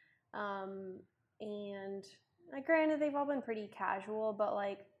then. And granted, they've all been pretty casual, but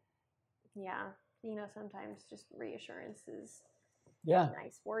like, yeah, sometimes just reassurance is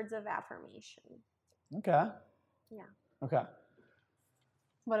nice. Words of affirmation. Okay. Yeah. Okay.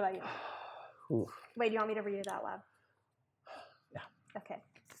 What about you? Oof. Wait, do you want me to read it out loud? Yeah. Okay.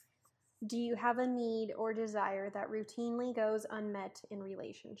 Do you have a need or desire that routinely goes unmet in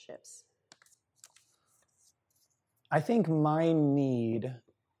relationships? I think my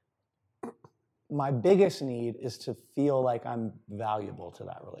biggest need is to feel like I'm valuable to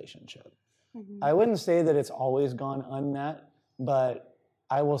that relationship. Mm-hmm. I wouldn't say that it's always gone unmet, but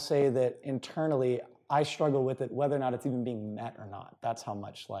I will say that internally I struggle with it, whether or not it's even being met or not. That's how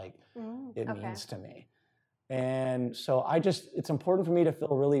much it means to me. And so it's important for me to feel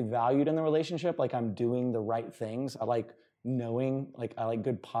really valued in the relationship, like I'm doing the right things. I like knowing, I like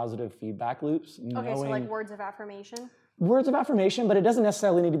good positive feedback loops. Okay, so like words of affirmation? Words of affirmation, but it doesn't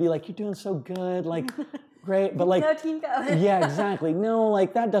necessarily need to be like, you're doing so good, great, but no, keep going. Yeah, exactly. No,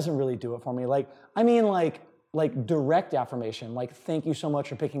 that doesn't really do it for me. Direct affirmation, thank you so much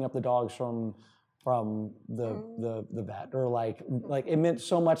for picking up the dogs from the vet, or it meant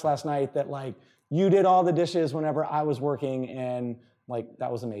so much last night that you did all the dishes whenever I was working, and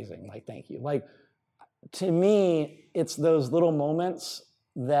that was amazing. Thank you. To me, it's those little moments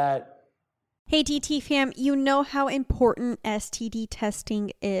that. Hey TT fam, you know how important STD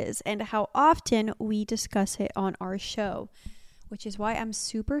testing is and how often we discuss it on our show, which is why I'm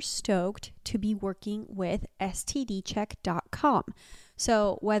super stoked to be working with STDcheck.com.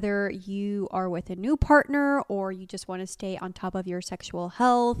 So whether you are with a new partner or you just want to stay on top of your sexual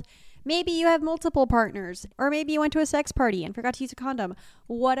health, maybe you have multiple partners, or maybe you went to a sex party and forgot to use a condom.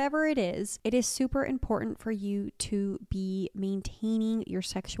 Whatever it is super important for you to be maintaining your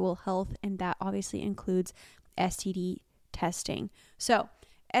sexual health, and that obviously includes STD testing. So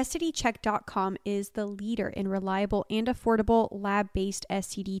STDcheck.com is the leader in reliable and affordable lab-based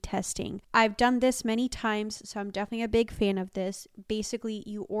STD testing. I've done this many times, so I'm definitely a big fan of this. Basically,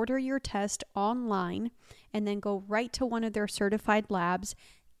 you order your test online and then go right to one of their certified labs,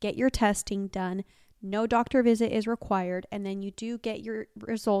 get your testing done. No doctor visit is required, and then you do get your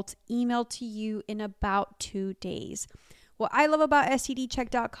results emailed to you in about 2 days. What I love about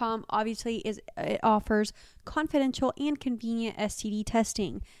STDcheck.com, obviously, is it offers confidential and convenient STD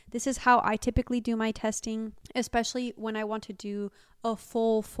testing. This is how I typically do my testing, especially when I want to do a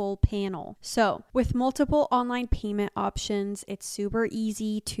full panel. So with multiple online payment options, it's super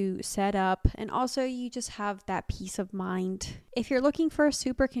easy to set up, and also you just have that peace of mind. If you're looking for a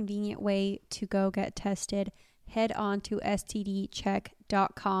super convenient way to go get tested, head on to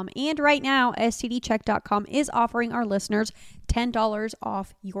STDcheck.com. And right now, STDcheck.com is offering our listeners $10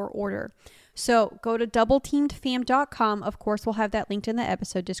 off your order. So go to doubleteamedfam.com. Of course, we'll have that linked in the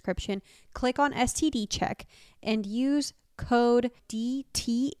episode description. Click on STD Check and use code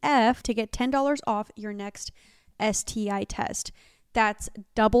DTF to get $10 off your next STI test. That's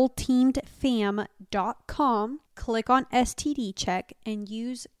doubleteamedfam.com. Click on STD Check and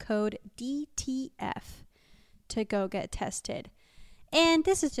use code DTF to go get tested. And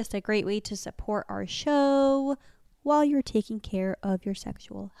this is just a great way to support our show while you're taking care of your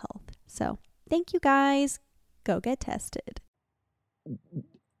sexual health. So thank you guys. Go get tested.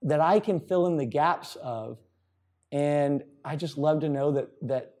 That I can fill in the gaps of, and I just love to know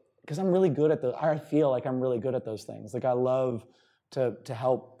that because I'm really good at I feel like I'm really good at those things. I love to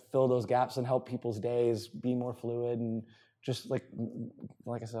help fill those gaps and help people's days be more fluid, and just like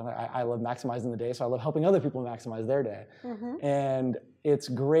I said, I love maximizing the day, so I love helping other people maximize their day. Mm-hmm. And it's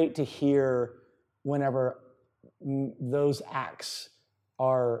great to hear whenever those acts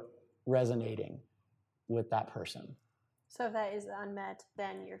are resonating with that person. So if that is unmet,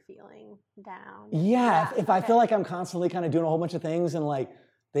 then you're feeling down. Yeah, if I feel like I'm constantly kind of doing a whole bunch of things and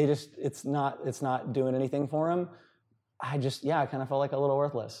it's not doing anything for them, I kind of feel like a little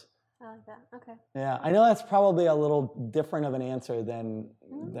worthless. I like that. Okay. Yeah, I know that's probably a little different of an answer than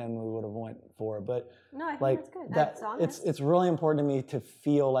we would have went for, but no, I think that's good. That's honest. It's really important to me to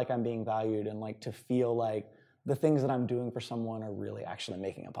feel like I'm being valued, and to feel like the things that I'm doing for someone are really actually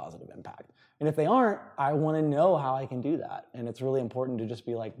making a positive impact. And if they aren't, I want to know how I can do that. And it's really important to just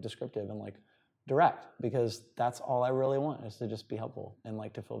be descriptive and direct, because that's all I really want, is to just be helpful and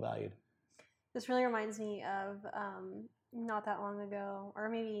to feel valued. This really reminds me of not that long ago, or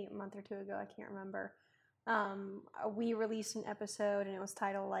maybe a month or two ago, I can't remember, we released an episode and it was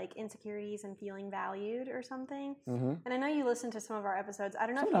titled like Insecurities and Feeling Valued or something. Mm-hmm. And I know you listened to some of our episodes. I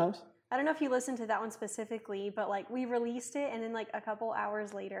don't know if you listened to that one specifically, but like we released it and then like a couple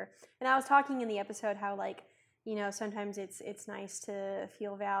hours later, and I was talking in the episode how like, you know, sometimes it's nice to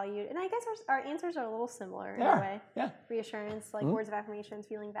feel valued. And I guess our answers are a little similar in a way. Yeah. Reassurance, like words of affirmations,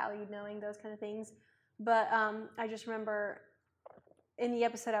 feeling valued, knowing those kind of things. But I just remember in the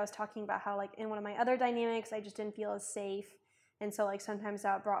episode I was talking about how like in one of my other dynamics I just didn't feel as safe. And so like sometimes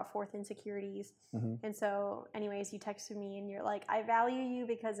that brought forth insecurities. Mm-hmm. And so anyways, you texted me and you're like, I value you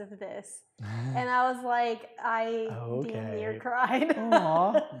because of this. And I was like, I damn near cried.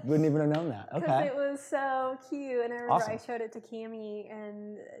 Aww. Wouldn't even have known that. Okay. Because it was so cute. And I remember Awesome. I showed it to Cammie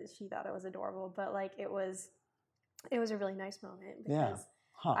and she thought it was adorable. But like it was a really nice moment because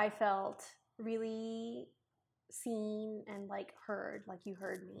I felt really seen and like heard, like you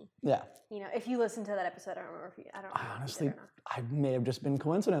heard me. Yeah. You know, if you listen to that episode, I don't remember if you. I don't. Honestly, I may have just been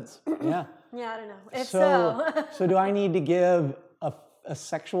coincidence. Yeah. Yeah, I don't know. If so do I need to give a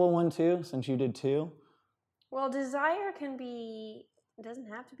sexual one too, since you did two? Well, desire can be. It doesn't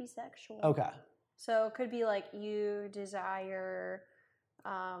have to be sexual. Okay. So it could be like you desire,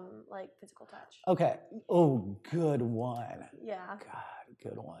 like physical touch. Okay. Oh, good one. Yeah. God,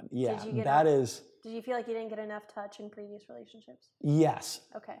 good one. Yeah. Did you feel like you didn't get enough touch in previous relationships? Yes.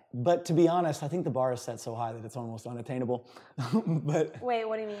 Okay. But to be honest, I think the bar is set so high that it's almost unattainable. But wait,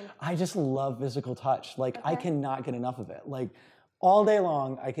 what do you mean? I just love physical touch. Like I cannot get enough of it. Like all day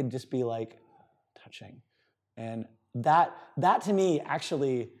long, I could just be like touching, and that to me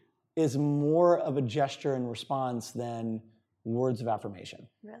actually is more of a gesture and response than words of affirmation.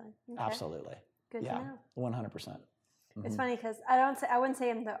 Really? Okay. Absolutely. Good to know. 100%. It's funny because I wouldn't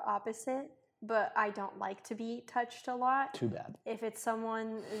say I'm the opposite, but I don't like to be touched a lot. Too bad. If it's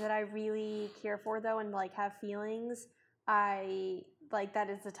someone that I really care for though and like have feelings, I like that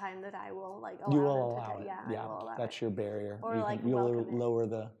is the time that I will like allow you will allow it. it. Yeah, I will allow that's it. your barrier. Or you like you'll lower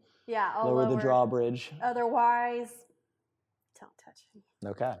the I'll lower the drawbridge. Otherwise, don't touch me.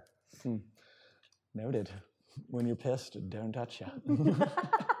 Okay. Noted. When you're pissed, don't touch you.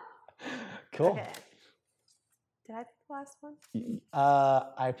 Cool. Okay. Did I pick the last one?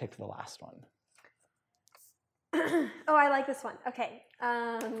 I picked the last one. Oh, I like this one. Okay.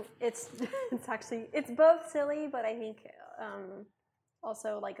 It's both silly, but I think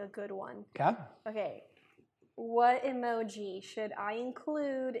also like a good one. Okay. Okay. What emoji should I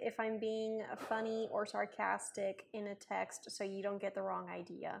include if I'm being funny or sarcastic in a text so you don't get the wrong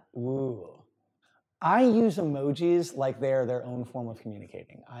idea? Ooh. I use emojis like they're their own form of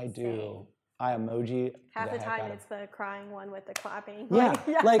communicating. I do. Same. I emoji. Half the time it's the crying one with the clapping. Yeah.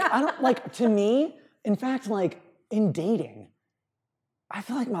 Like I don't like to me, in fact, like in dating, I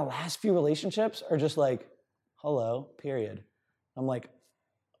feel like my last few relationships are just like, hello, period. I'm like,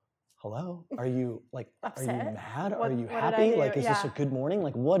 hello? Are you like upset? Are you mad? What are you did I happy? do? Like, is this a good morning?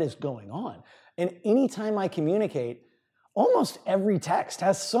 Like, what is going on? And anytime I communicate, almost every text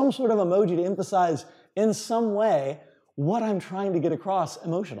has some sort of emoji to emphasize in some way what I'm trying to get across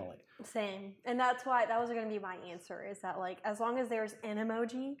emotionally. Same. And that's why that was going to be my answer is that like as long as there's an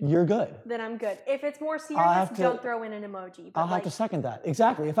emoji, you're good. Then I'm good. If it's more serious, don't throw in an emoji. But I'll have to second that.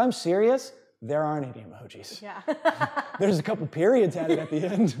 Exactly. If I'm serious, there aren't any emojis. Yeah. There's a couple periods added at the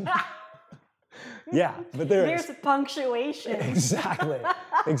end. Yeah, but there's punctuation. Exactly.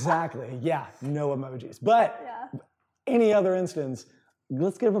 Yeah, no emojis. But any other instance,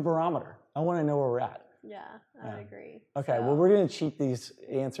 let's give a barometer. I want to know where we're at. Yeah, I agree. Okay, well, we're going to cheat these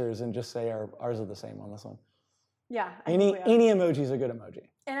answers and just say ours are the same on this one. Yeah. Any emoji is a good emoji.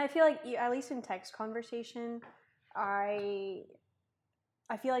 And I feel like, at least in text conversation, I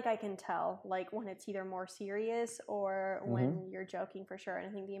feel like I can tell, like, when it's either more serious or when you're joking for sure. And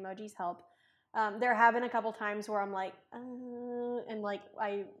I think the emojis help. There have been a couple times where I'm like, and like,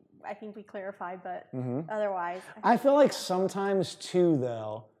 I think we clarified, but otherwise. I feel like sometimes too,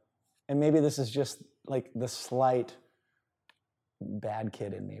 though, and maybe this is just like the slight bad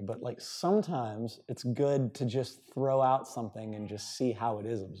kid in me, but like sometimes it's good to just throw out something and just see how it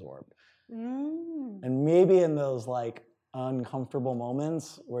is absorbed. And maybe in those like uncomfortable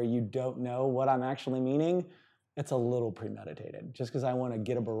moments where you don't know what I'm actually meaning, it's a little premeditated just because I want to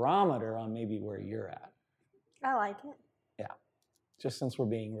get a barometer on maybe where you're at. I like it. Yeah. Just since we're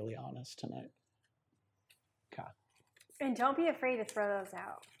being really honest tonight. Okay. And don't be afraid to throw those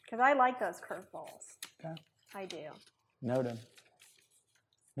out because I like those curveballs. Okay. I do. Noted.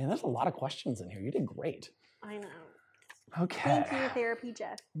 Man, there's a lot of questions in here. You did great. I know. Okay. Thank you, Therapy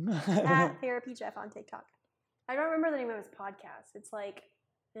Jeff. At Therapy Jeff on TikTok. I don't remember the name of his podcast. It's like,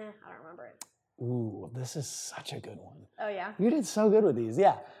 I don't remember it. Ooh, this is such a good one. Oh, yeah? You did so good with these.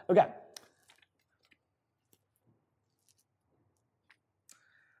 Yeah. Okay.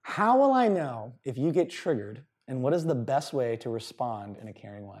 How will I know if you get triggered, and what is the best way to respond in a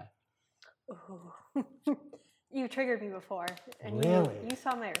caring way? Ooh. You triggered me before, and Really? you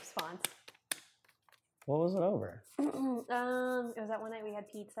saw my response. What was it over? It was that one night we had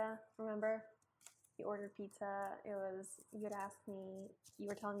pizza, remember? You ordered pizza. It was, you had asked me, you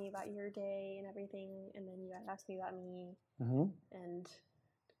were telling me about your day and everything, and then you had asked me about me, Mm-hmm. and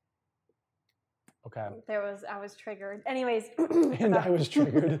Okay. I was triggered. Anyways. And I was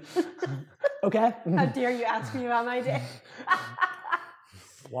triggered. Okay. How dare you ask me about my day?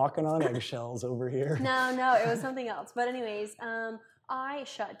 Walking on eggshells over here. No, it was something else. But anyways, I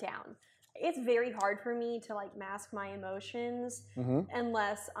shut down. It's very hard for me to like mask my emotions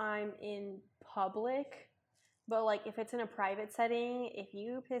unless I'm in public. But like if it's in a private setting, if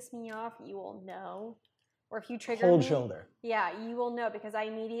you piss me off, you will know. Or if you trigger Cold me, shoulder. yeah, you will know because I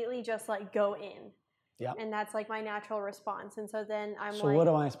immediately just like go in. Yeah. And that's like my natural response. And so then I'm So like, what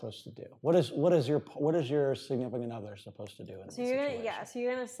am I supposed to do? What is your significant other supposed to do in so this you're situation? gonna so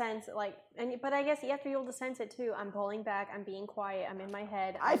you're gonna sense like, but I guess you have to be able to sense it too. I'm pulling back. I'm being quiet. I'm in my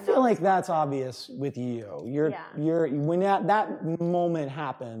head. I I'm feel not like that's obvious with you. You're when that moment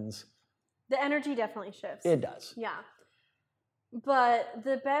happens, the energy definitely shifts. it does. Yeah. But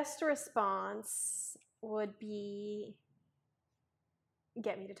the best response would be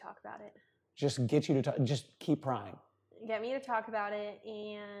get me to talk about it. Just get you to talk. Just keep prying. Get me to talk about it,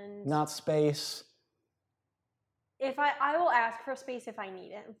 and Not space. if I will ask for space if I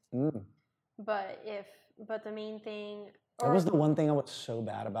need it. Mm. But the main thing, That was the one thing I was so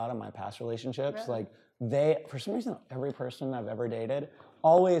bad about in my past relationships. Really? Like for some reason, every person I've ever dated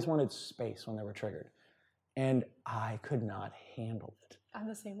always wanted space when they were triggered. And I could not handle it. I'm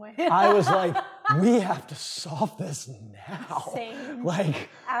the same way. I was like, we have to solve this now. Same. Like,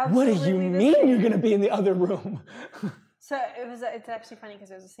 what do you Absolutely the mean same. you're going to be in the other room? So it's actually funny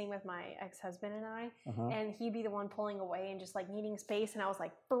because it was the same with my ex-husband and I, and he'd be the one pulling away and just like needing space, and I was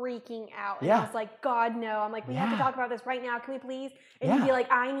like freaking out. And Yeah. I was like, God, no. I'm like, we have to Yeah. talk about this right now. Can we please? And he'd Yeah. be like,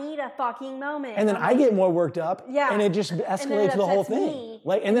 I need a fucking moment. And then I'm I like, get more worked up. Yeah. And it just and then it escalates the whole upsets thing. me,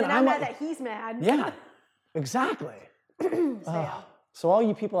 Like, and then I'm like, mad that he's mad. yeah, exactly. So, yeah. So all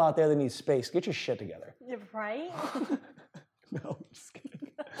you people out there that need space, get your shit together. Right? No, I'm just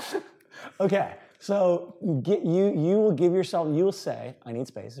kidding. Okay, so you will give yourself, you will say, I need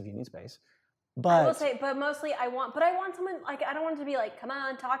space if you need space. But I will say, but mostly I want someone, like, I don't want it to be like, come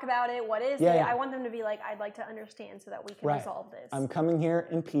on, talk about it. What is Yeah, it? yeah. I want them to be like, I'd like to understand so that we can Right. resolve this. I'm coming here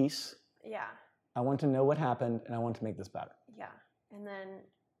in peace. Yeah. I want to know what happened, and I want to make this better. Yeah. And then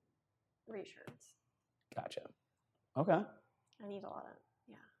reassurance. Gotcha. Okay. I need a lot of,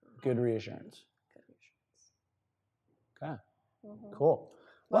 yeah. Good reassurance. Good reassurance. Okay. Mhm. Cool.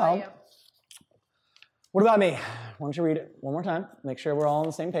 What about Well, you? what about me? Why don't you read it one more time? Make sure we're all on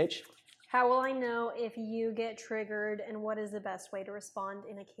the same page. How will I know if you get triggered, and what is the best way to respond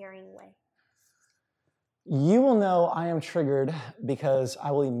in a caring way? You will know I am triggered because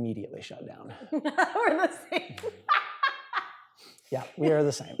I will immediately shut down. We're the same. Yeah, we are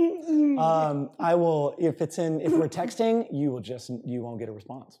the same. I will, if we're texting, you won't get a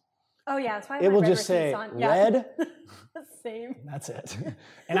response. Oh yeah, that's why I have It my will red just say, receipts on. Yeah. read, Same. that's it.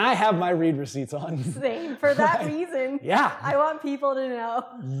 And I have my read receipts on. Same. For that Right. reason. Yeah. I want people to know.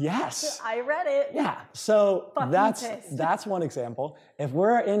 Yes. I read it. Yeah. So Fucking that's pissed. one example. If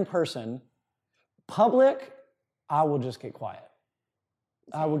we're in person, public, I will just get quiet.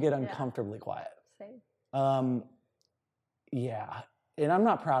 I will get Yeah. uncomfortably quiet. Same. Yeah. And I'm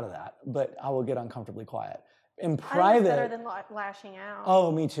not proud of that, but I will get uncomfortably quiet. In I think it's private, better than lashing out.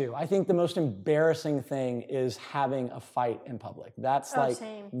 oh, me too. I think the most embarrassing thing is having a fight in public. That's Oh, like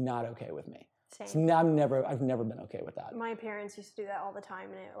same. not okay with me. Same. I've never been okay with that. My parents used to do that all the time,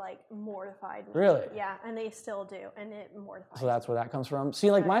 and it like mortified me. Really? Yeah, and they still do, and it mortifies. So that's where that comes from. See,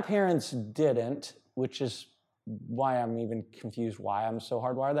 like my parents didn't, which is why I'm even confused why I'm so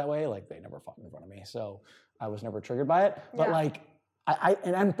hardwired that way. Like they never fought in front of me, so I was never triggered by it. But Yeah. like,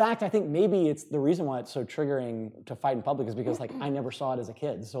 and in fact, I think maybe it's the reason why it's so triggering to fight in public is because like I never saw it as a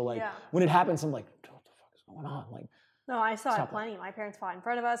kid. So like Yeah. when it happens, I'm like, what the fuck is going on? Like, No, I saw Stop it plenty. My parents fought in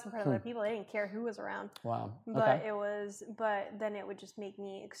front of us, in front of other people. They didn't care who was around. wow. But Okay. but then it would just make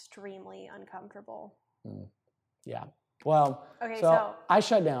me extremely uncomfortable. Yeah. Well, Okay, so so I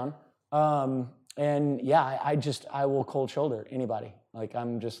shut down. And yeah, I will cold shoulder anybody. Like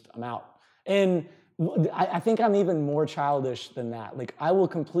I'm out. And I think I'm even more childish than that. Like I will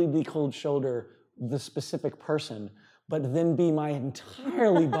completely cold shoulder the specific person, but then be my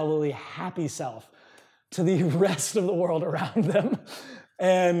entirely bubbly, happy self to the rest of the world around them.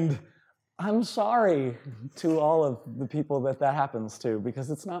 And I'm sorry to all of the people that happens to,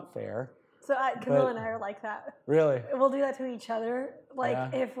 because it's not fair. So Camilla and I are like that. Really? We'll do that to each other, like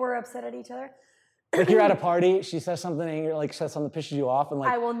Yeah. if we're upset at each other. Like you're at a party, she says something and you're like says something that pisses you off, and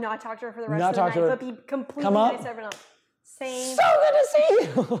like I will not talk to her for the rest Not of the talk to night, her. but be completely Come up. nice to everyone else. Same. so good to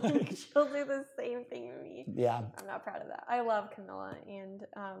see you. Like, She'll do the same thing to me. yeah. I'm not proud of that. I love Camilla, and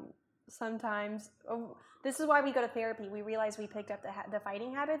sometimes this is why we go to therapy. We realize we picked up the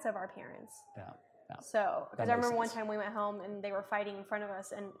fighting habits of our parents. Yeah. So, because I makes remember one sense. time we went home and they were fighting in front of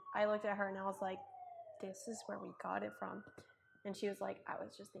us, and I looked at her and I was like, "This is where we got it from." And she was like, "I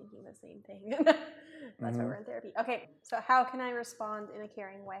was just thinking the same thing." That's why we're in therapy. Okay, so how can I respond in a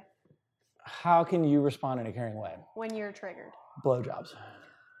caring way How can you respond in a caring way? when you're triggered? Blowjobs.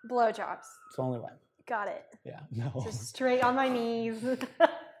 Blowjobs. It's the only way. Got it. Yeah. No. Just straight on my knees.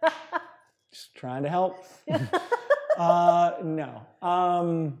 Just trying to help. No.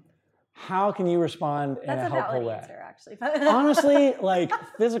 How can you respond in That's a a helpful valid way? answer, actually. Honestly, like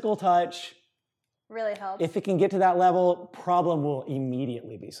physical touch, Really helps. if it can get to that level, problem will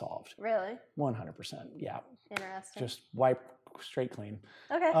immediately be solved. Really 100%. Yeah. interesting. Just wipe straight clean.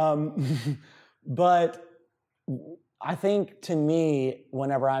 Okay. But I think to me,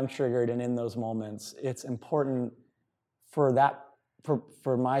 whenever I'm triggered and in those moments, it's important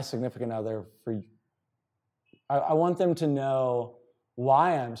for my significant other, I want them to know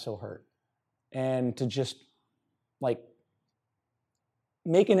why I'm so hurt, and to just like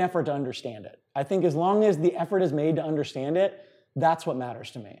make an effort to understand it. I think as long as the effort is made to understand it, that's what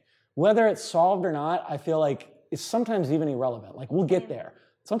matters to me. Whether it's solved or not, I feel like it's sometimes even irrelevant. Like we'll get there.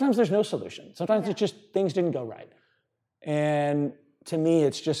 Sometimes there's no solution. Sometimes it's just things didn't go right. And to me,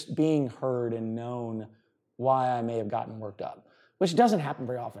 it's just being heard and known why I may have gotten worked up, which doesn't happen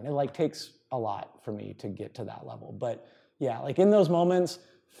very often. It like takes a lot for me to get to that level. But yeah, like in those moments,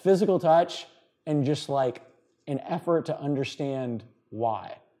 physical touch and just like an effort to understand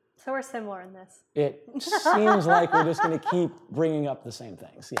why. So we're similar in this. It seems like we're just going to keep bringing up the same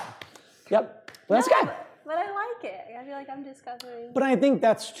things. Yeah. Yep. But that's good. But I like it. I feel like I'm discovering. But I think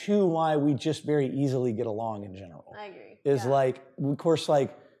that's too why we just very easily get along in general. I agree. Is like, of course,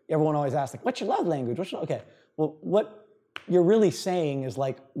 like everyone always asks, like, what's your love language? Okay. Well, what you're really saying is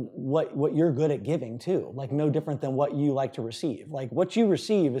like what you're good at giving too. Like no different than what you like to receive. Like what you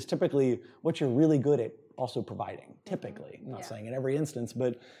receive is typically what you're really good at also providing. Typically, I'm not saying in every instance,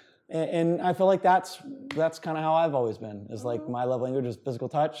 but and I feel like that's kind of how I've always been. Is like my love language is physical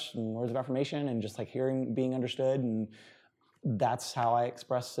touch and words of affirmation and just like hearing, being understood, and that's how I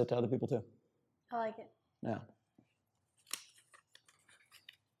express it to other people too. I like it. Yeah.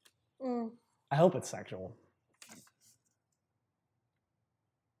 I I hope it's sexual.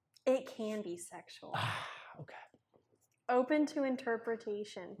 It can be sexual. Okay. Open to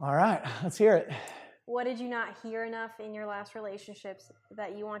interpretation. All right, let's hear it. What did you not hear enough in your last relationships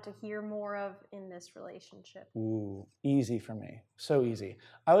that you want to hear more of in this relationship? Ooh, easy for me. So easy.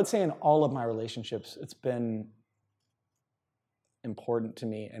 I would say in all of my relationships, it's been important to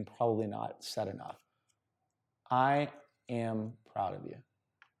me and probably not said enough. I am proud of you.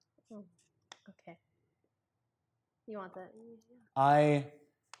 Okay. You want that?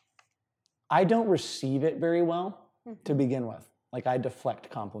 I don't receive it very well to begin with. Like I deflect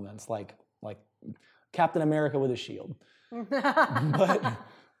compliments like Captain America with a shield.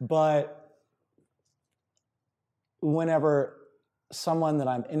 but whenever someone that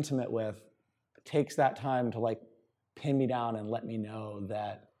I'm intimate with takes that time to like pin me down and let me know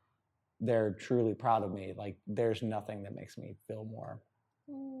that they're truly proud of me, like there's nothing that makes me feel more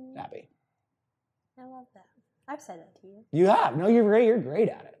happy. I love that. I've said that to you. You have. No, you're great. You're great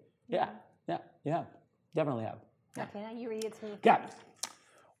at it. Yeah. Definitely have. Yeah. Okay, now you read it to me. Got it.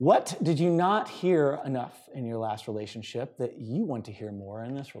 What did you not hear enough in your last relationship that you want to hear more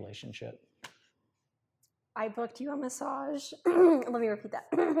in this relationship? I booked you a massage. Let me repeat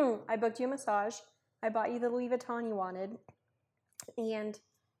that. I booked you a massage. I bought you the Louis Vuitton you wanted. And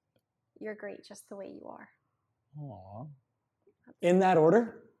you're great just the way you are. Aww. In that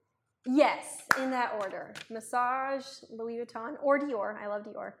order? Yes, in that order. Massage, Louis Vuitton, or Dior. I love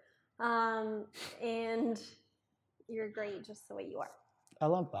Dior. And you're great just the way you are. I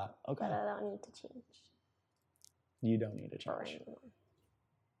love that. Okay. But I don't need to change. You don't need to for change. anyone.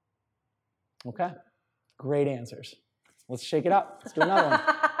 Okay. Great answers. Let's shake it up. Let's do another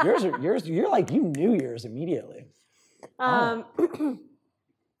one. Yours, you're like, you knew yours immediately.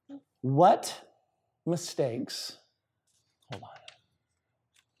 What mistakes, hold on.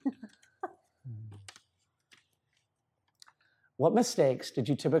 What mistakes did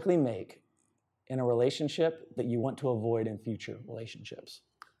you typically make in a relationship that you want to avoid in future relationships?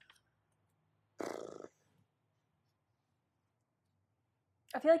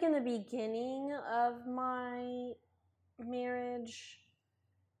 I feel like in the beginning of my marriage,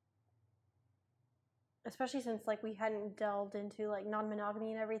 especially since like we hadn't delved into like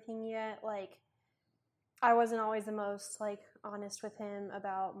non-monogamy and everything yet, like I wasn't always the most like honest with him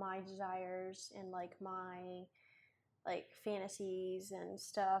about my desires and like my like fantasies and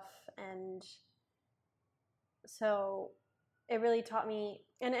stuff. And so it really taught me,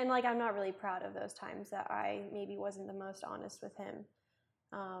 and like I'm not really proud of those times that I maybe wasn't the most honest with him.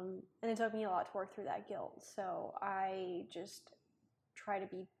 And it took me a lot to work through that guilt. So I just try to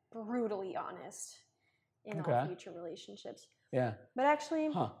be brutally honest in all future relationships. Yeah. But actually,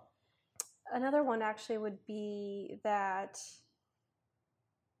 another one actually would be that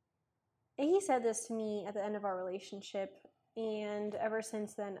he said this to me at the end of our relationship. And ever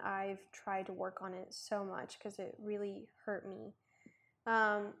since then, I've tried to work on it so much because it really hurt me.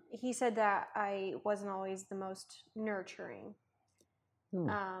 He said that I wasn't always the most nurturing.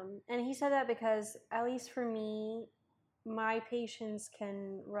 And he said that because, at least for me, my patience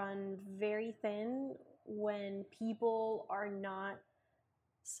can run very thin when people are not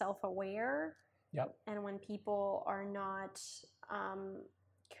self-aware. Yep. And when people are not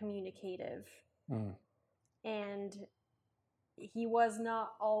communicative. And he was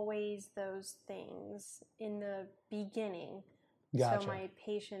not always those things in the beginning. Gotcha. So my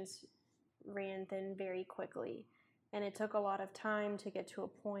patience ran thin very quickly. And it took a lot of time to get to a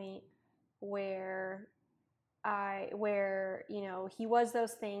point where you know, he was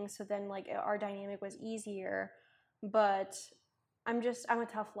those things. So then like our dynamic was easier, but I'm a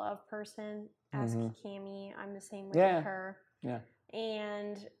tough love person. Ask Cami. I'm the same way with her. Yeah.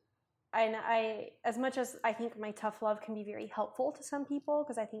 And I, as much as I think my tough love can be very helpful to some people,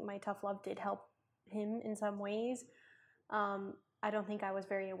 because I think my tough love did help him in some ways, I don't think I was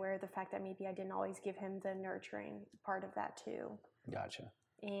very aware of the fact that maybe I didn't always give him the nurturing part of that too. Gotcha.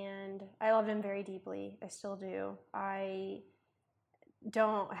 And I loved him very deeply. I still do. I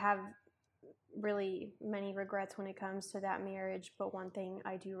don't have really many regrets when it comes to that marriage, but one thing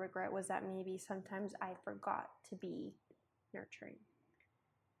I do regret was that maybe sometimes I forgot to be nurturing.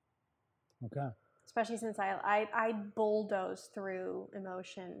 Okay. Especially since I bulldoze through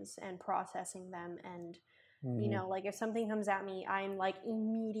emotions and processing them, and you know, like if something comes at me, I'm like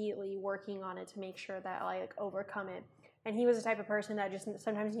immediately working on it to make sure that I like overcome it. And he was the type of person that just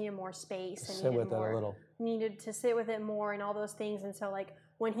sometimes needed more space and needed to sit with it more and all those things. And so like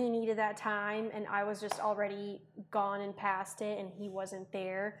when he needed that time and I was just already gone and past it and he wasn't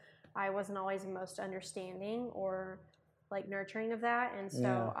there, I wasn't always the most understanding or like nurturing of that. And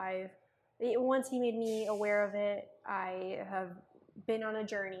so once he made me aware of it, I have been on a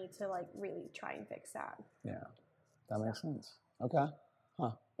journey to like really try and fix that. Yeah, that makes sense. Okay.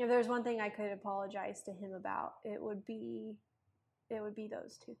 If there's one thing I could apologize to him about, it would be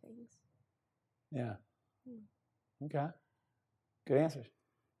those two things. Yeah. Okay. Good answers.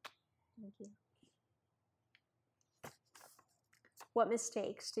 Thank you. What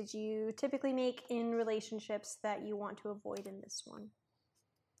mistakes did you typically make in relationships that you want to avoid in this one?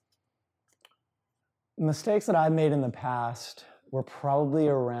 Mistakes that I've made in the past were probably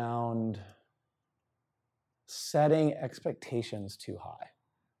around setting expectations too high.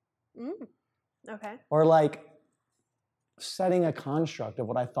 Okay. Or like setting a construct of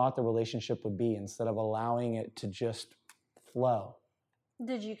what I thought the relationship would be instead of allowing it to just flow.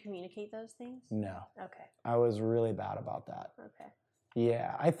 Did you communicate those things? No. Okay. I was really bad about that. Okay.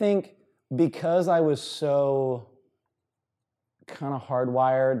 Yeah, I think because I was so kind of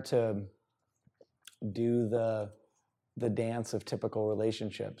hardwired to do the dance of typical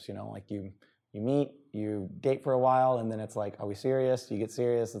relationships, you know, like you meet, you date for a while, and then it's like, are we serious? You get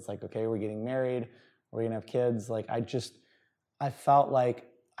serious. It's like, okay, we're getting married. We're going to have kids. Like, I felt like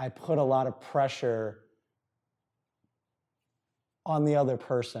I put a lot of pressure on the other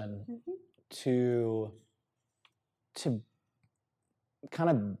person to kind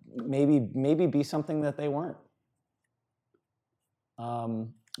of maybe be something that they weren't.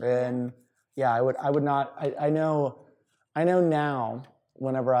 And yeah, I would not, I know now,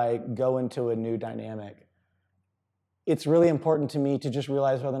 whenever I go into a new dynamic, it's really important to me to just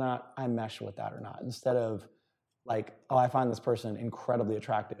realize whether or not I mesh with that or not, instead of like, oh, I find this person incredibly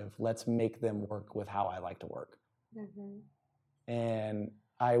attractive. Let's make them work with how I like to work. And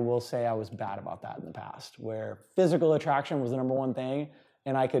I will say I was bad about that in the past, where physical attraction was the number one thing,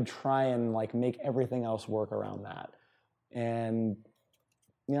 and I could try and like make everything else work around that. And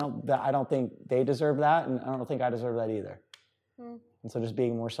you know, that I don't think they deserve that, and I don't think I deserve that either. And so just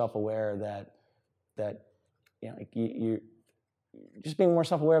being more self-aware that like you just being more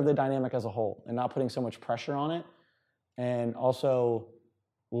self-aware of the dynamic as a whole and not putting so much pressure on it, and also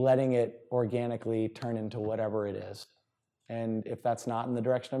letting it organically turn into whatever it is. And if that's not in the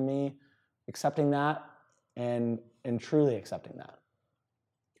direction of me, accepting that and truly accepting that.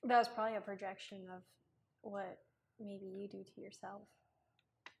 That was probably a projection of what maybe you do to yourself.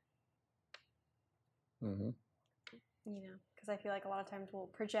 Mm-hmm. Because I feel like a lot of times we'll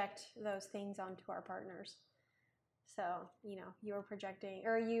project those things onto our partners. So, you were projecting,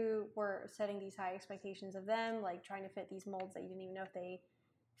 or you were setting these high expectations of them, like trying to fit these molds that you didn't even know if they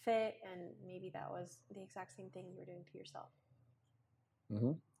fit, and maybe that was the exact same thing you were doing to yourself.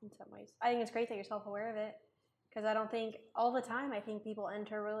 Mm-hmm. In some ways. I think it's great that you're self-aware of it, because I don't think all the time, I think people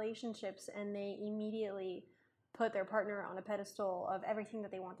enter relationships and they immediately put their partner on a pedestal of everything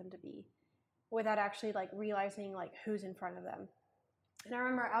that they want them to be without actually like realizing like who's in front of them. And I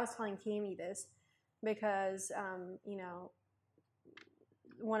remember I was telling Cami this because,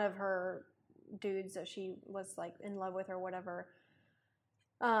 one of her dudes that she was like in love with or whatever,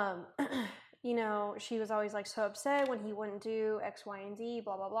 she was always like so upset when he wouldn't do X, Y, and Z,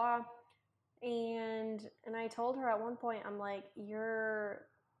 blah, blah, blah. And I told her at one point, I'm like, you're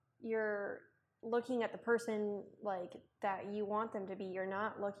looking at the person like that you want them to be. You're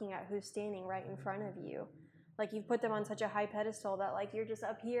not looking at who's standing right in front of you. Like you put them on such a high pedestal that like you're just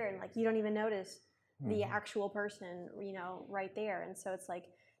up here and like you don't even notice the actual person, right there. And so it's like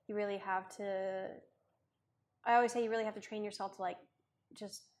you really have to, I always say you really have to train yourself to like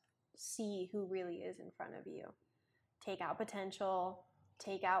just see who really is in front of you. Take out potential,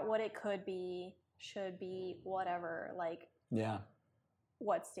 take out what it could be, should be, whatever, like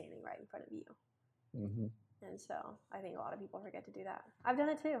what's standing right in front of you. Mm-hmm. And so I think a lot of people forget to do that. I've done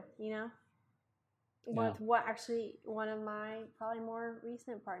it too, With one of my probably more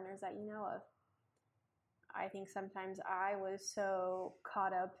recent partners that you know of. I think sometimes I was so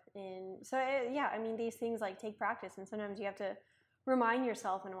caught up in, these things like take practice, and sometimes you have to remind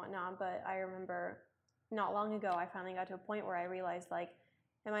yourself and whatnot. But I remember not long ago, I finally got to a point where I realized like,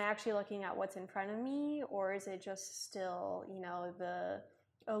 am I actually looking at what's in front of me, or is it just still, the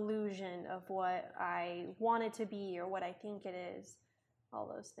illusion of what I want it to be or what I think it is, all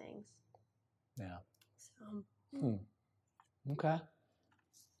those things. Yeah. So. Okay.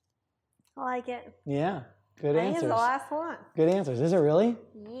 I like it. Yeah. Good I answers. think it's the last one. Good answers. Is it really?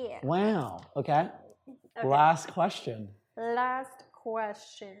 Yeah. Wow. Okay. Last question. Last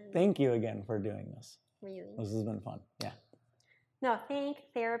question. Thank you again for doing this. Really? This has been fun. Yeah. No, thank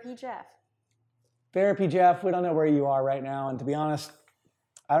Therapy Jeff. Therapy Jeff, we don't know where you are right now. And to be honest,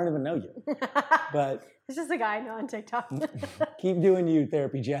 I don't even know you. But it's just a guy I know on TikTok. Keep doing you,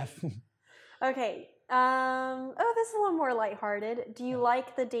 Therapy Jeff. Okay. This is a little more lighthearted. Do you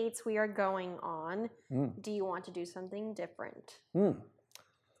like the dates we are going on? Do you want to do something different?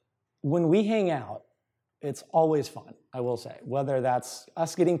 When we hang out, it's always fun, I will say. Whether that's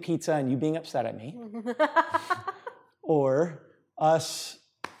us getting pizza and you being upset at me, or us,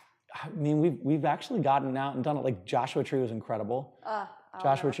 we've actually gotten out and done it. Like Joshua Tree was incredible.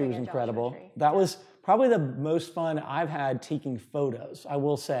 Joshua Tree was incredible. That was probably the most fun I've had taking photos, I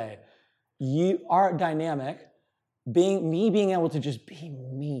will say. Our dynamic, being able to just be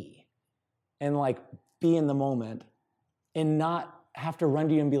me and like be in the moment and not have to run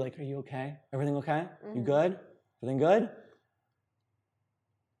to you and be like, are you okay? Everything okay? You good? Everything good?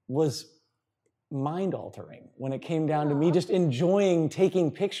 Was mind altering when it came down to me just enjoying taking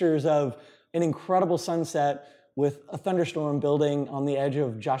pictures of an incredible sunset with a thunderstorm building on the edge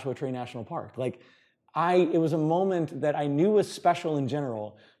of Joshua Tree National Park. It was a moment that I knew was special in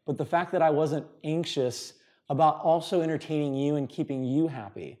general, but the fact that I wasn't anxious about also entertaining you and keeping you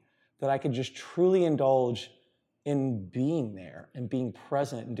happy, that I could just truly indulge in being there and being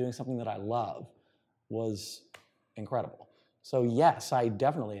present and doing something that I love was incredible. So yes, I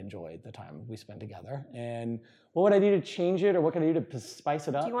definitely enjoyed the time we spent together. And what would I do to change it, or what could I do to spice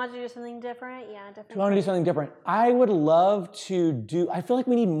it up? Do you want to do something different? Yeah, different. Do you want to do something different? I would love to do, I feel like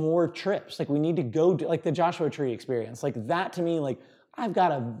we need more trips. Like we need to go to like the Joshua Tree experience. Like that to me, like I've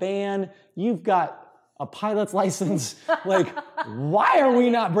got a van, you've got a pilot's license. Like, why are we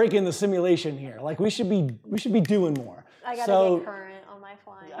not breaking the simulation here? Like we should be doing more. I gotta get current on my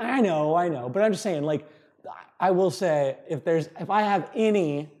flying. I know. But I'm just saying, like, I will say if I have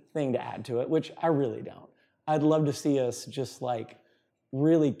anything to add to it, which I really don't, I'd love to see us just like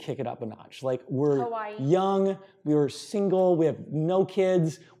really kick it up a notch. Like we're Hawaii. Young, we were single, we have no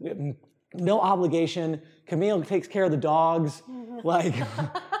kids, we have no obligation. Camille takes care of the dogs. Like,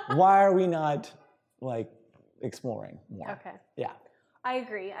 why are we not like exploring more. Okay. Yeah. I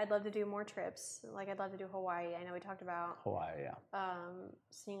agree. I'd love to do more trips. Like, I'd love to do Hawaii. I know we talked about Hawaii, yeah.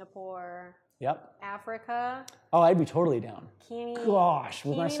 Singapore, Yep. Africa. Oh, I'd be totally down. Kimi. Gosh,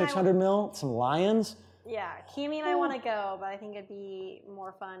 with my Kimi and I 600 mil, some lions. Yeah, Kimi and I want to go, but I think it'd be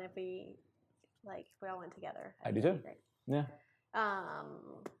more fun if we all went together. I do think too. it'd be great. Yeah.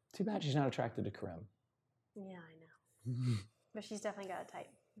 Too bad she's not attracted to Karim. Yeah, I know. But she's definitely got a type.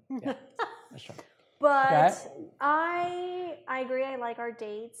 Yeah, that's true. But Okay. I agree. I like our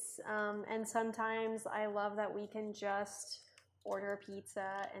dates, and sometimes I love that we can just order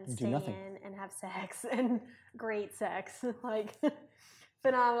pizza and Do stay nothing. in and have sex and great sex, like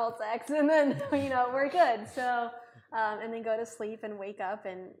phenomenal sex, and then we're good. So and then go to sleep and wake up,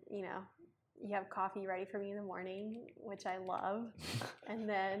 and you have coffee ready for me in the morning, which I love, and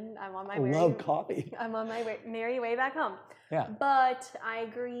then I'm on my I way. love coffee. I'm on my merry way back home. Yeah. But I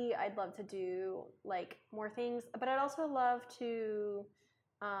agree. I'd love to do more things, but I'd also love to.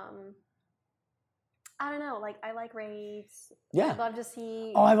 I don't know. I like raves. Yeah. I'd love to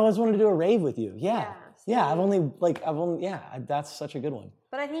see. Oh, I've always wanted to do a rave with you. Yeah. Yeah. see. I've only, that's such a good one.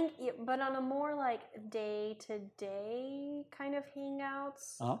 But I think, but on a more day to day kind of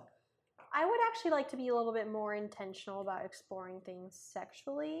hangouts, Uh-huh. I would actually like to be a little bit more intentional about exploring things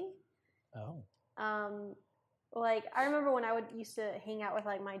sexually. Oh. I remember when I used to hang out with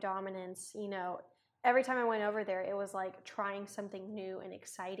my dominants, every time I went over there, it was trying something new and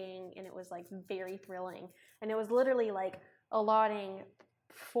exciting, and it was very thrilling. And it was literally allotting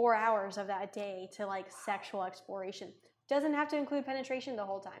 4 hours of that day to sexual exploration. Doesn't have to include penetration the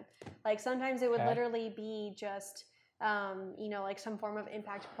whole time. Sometimes it would Okay. literally be just some form of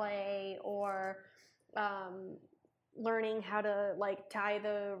impact play, or learning how to tie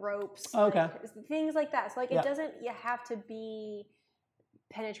the ropes. Okay. Things like that. So Yeah. it doesn't have to be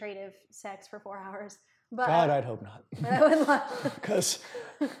penetrative sex for 4 hours. But God, I'd hope not. I would love, Because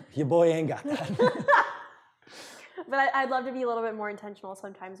your boy ain't got that. but I'd love to be a little bit more intentional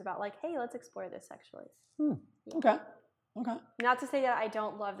sometimes about hey, let's explore this sexually. Okay. Okay. Not to say that I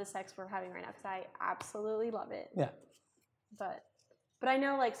don't love the sex we're having right now, because I absolutely love it. Yeah. But I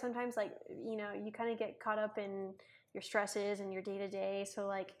know sometimes you kind of get caught up in your stresses and your day to day. So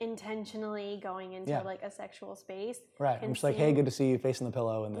intentionally going into Yeah. a sexual space. Right. can I'm just hey, seem- good to see you facing the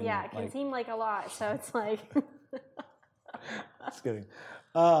pillow. And then, Yeah, it can seem like a lot. So it's Just kidding.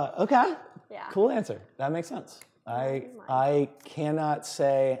 Okay. yeah. Cool answer. That makes sense. I cannot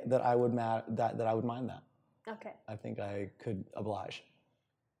say that I would that I would mind that. Okay. I think I could oblige.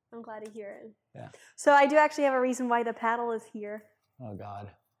 I'm glad to hear it. Yeah. So I do actually have a reason why the paddle is here. Oh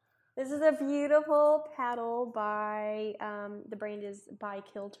God. This is a beautiful paddle by, the brand is by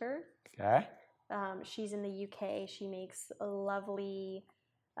Kilter. Okay. She's in the UK. She makes a lovely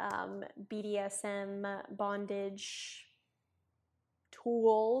BDSM bondage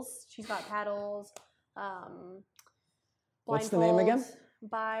tools. She's got paddles. What's the name again? blindfolds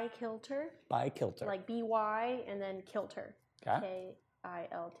By Kilter. By Kilter. Like BY and then Kilter. Okay.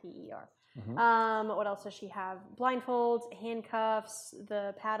 KILTER. Mhm. What else does she have? Blindfolds, handcuffs,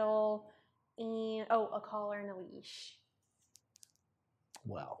 the paddle, and a collar and a leash.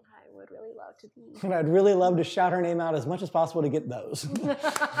 Well. I would really love to be. And I'd really love to shout her name out as much as possible to get those.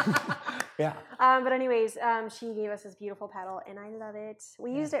 Yeah. But anyways, she gave us this beautiful paddle, and I love it.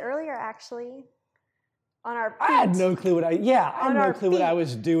 We used it earlier, actually, on our feet. I had no clue what I had no clue what I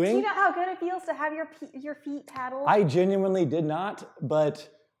was Do doing. you know how good it feels to have your feet paddled? I genuinely did not, but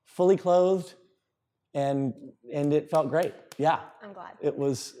fully clothed, and it felt great. Yeah. I'm glad. It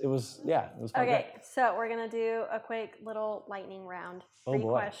was felt Okay, great. so we're gonna do a quick little lightning round. Oh, 3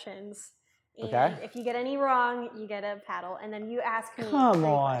 boy. questions. And Okay. if you get any wrong, you get a paddle, and then you ask me Come 3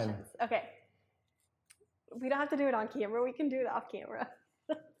 on. questions. Okay. We don't have to do it on camera. We can do it off camera.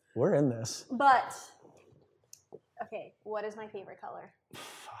 We're in this. But okay, what is my favorite color?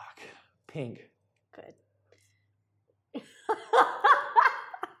 Fuck. Pink. Good.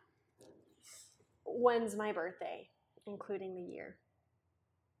 When's my birthday, including the year?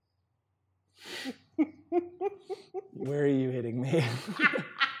 Where are you hitting me?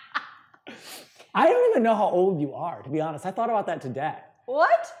 I don't even know how old you are, to be honest. I thought about that today.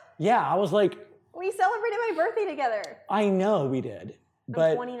 What? Yeah, I was like, We celebrated my birthday together. I know we did. I'm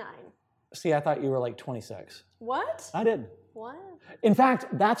But 29. see, I thought you were like 26. What? I did. What? In fact,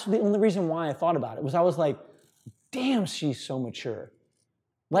 that's the only reason why I thought about it was I was like, damn, she's so mature.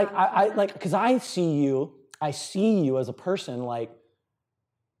 Like because I see you as a person like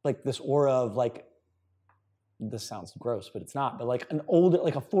this aura of like this sounds gross, but it's not, but like an older,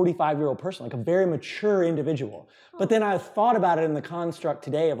 like a 45-year-old person, like a very mature individual. But then I thought about it in the construct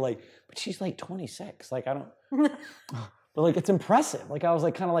today of like, but she's like 26. Like, I don't, but like, it's impressive. Like, I was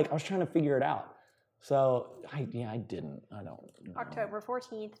like, kind of like, I was trying to figure it out. So, I don't know. October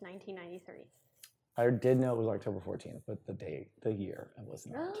 14th, 1993. I did know it was October 14th, but the year, it was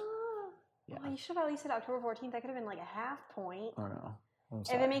not. Yeah. Well, you should have at least said October 14th. That could have been like a half point. I don't know.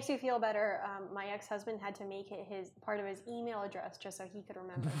 If it makes you feel better, my ex-husband had to make it his part of his email address just so he could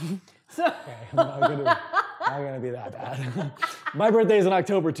remember. So okay, I'm not gonna be that bad. My birthday's in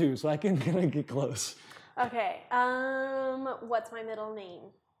October too, so I can gonna get close. Okay. What's my middle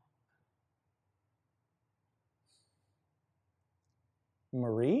name?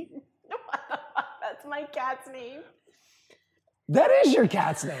 Marie? That's my cat's name. That is your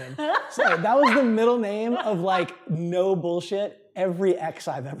cat's name. Sorry, that was the middle name of like no bullshit every ex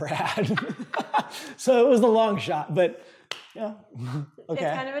I've ever had. So it was the long shot, but yeah. Okay.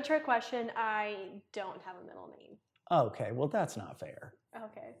 It's kind of a trick question. I don't have a middle name. Okay, well that's not fair.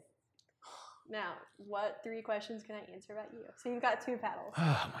 Okay. Now, what 3 questions can I answer about you? So you've got 2 paddles.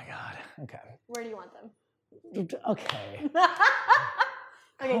 Oh my God. Okay. Where do you want them? Okay.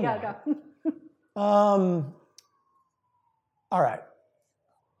 Okay, go. All right.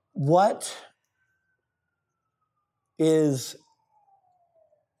 What is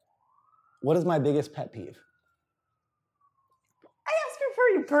my biggest pet peeve? I asked you for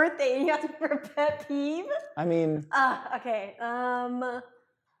your birthday and you asked me for a pet peeve? I mean... okay.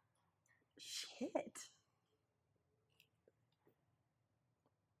 Shit.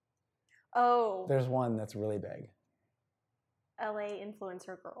 Oh. There's one that's really big. LA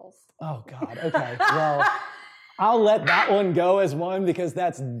influencer girls. Oh, God. Okay. Well, I'll let that one go as one because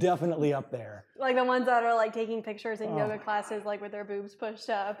that's definitely up there. Like the ones that are like taking pictures in yoga classes, like with their boobs pushed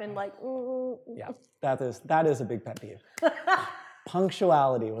up and like. Yeah, that is a big pet peeve.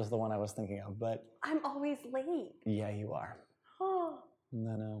 Punctuality was the one I was thinking of, but. I'm always late. Yeah, you are.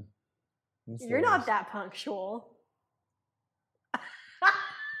 No. You're not that punctual.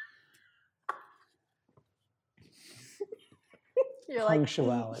 You're like,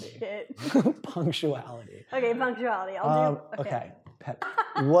 punctuality. Shit. Punctuality. Okay, punctuality. I'll do. Okay. Pet.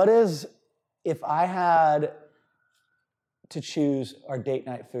 What is, if I had to choose our date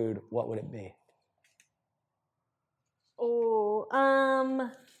night food, what would it be? Oh,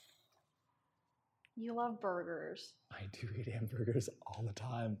 you love burgers. I do eat hamburgers all the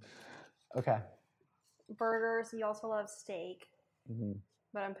time. Okay. Burgers. You also love steak. Mm-hmm.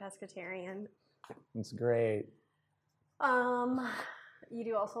 But I'm pescatarian. That's great. You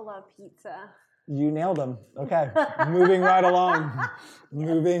do also love pizza. You nailed them. Okay. Moving right along.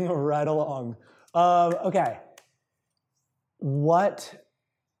 Okay. What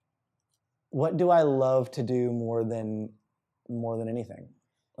do I love to do more than anything?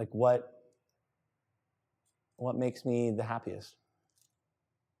 Like what makes me the happiest?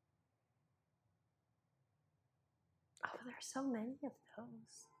 Oh, there's so many of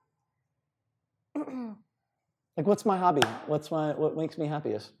those. Like, what's my hobby? What makes me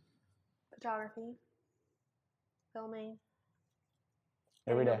happiest? Photography, filming,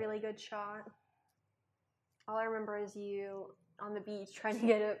 every day. A really good shot. All I remember is you on the beach trying to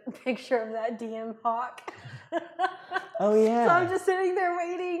get a picture of that DM hawk. Oh yeah. So I'm just sitting there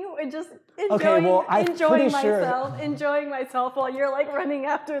waiting and just enjoying myself while you're like running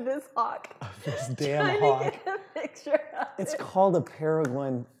after this hawk. This damn hawk. To get a picture of it's called a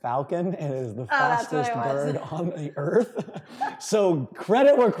peregrine falcon, and it is the fastest bird on the earth. So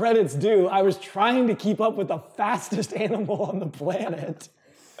credit where credit's due. I was trying to keep up with the fastest animal on the planet.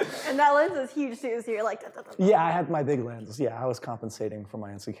 And that lens is huge too, so you're like... Yeah, I had my big lens. Yeah, I was compensating for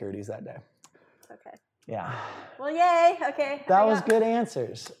my insecurities that day. Okay. Yeah. Well, yay. Okay. That was good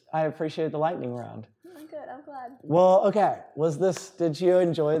answers. I appreciate the lightning round. I'm good. I'm glad. Well, okay. Did you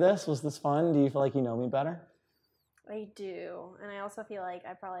enjoy this? Was this fun? Do you feel like you know me better? I do. And I also feel like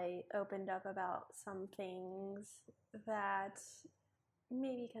I probably opened up about some things that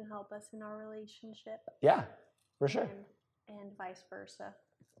maybe can help us in our relationship. Yeah, for sure. And vice versa.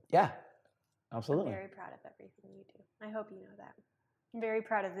 Yeah, absolutely. I'm very proud of everything you do. I hope you know that. I'm very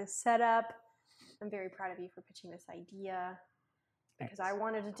proud of this setup. I'm very proud of you for pitching this idea because I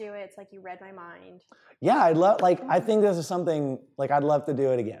wanted to do it. It's like you read my mind. Yeah, I think this is something, I'd love to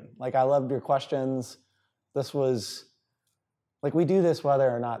do it again. I loved your questions. This was, we do this whether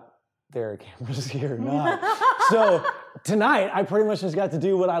or not there are cameras here or not. So tonight, I pretty much just got to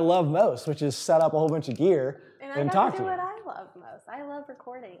do what I love most, which is set up a whole bunch of gear and talk to you. What I love most. I love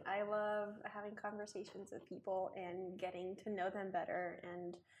recording. I love having conversations with people and getting to know them better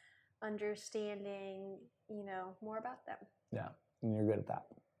and understanding, more about them. Yeah, and you're good at that.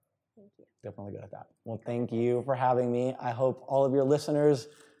 Thank you. Definitely good at that. Well, thank you for having me. I hope all of your listeners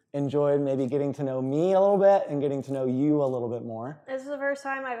enjoyed maybe getting to know me a little bit and getting to know you a little bit more. This is the first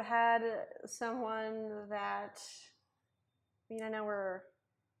time I've had someone that, I know we're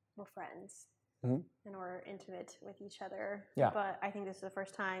friends and we're intimate with each other. Yeah. But I think this is the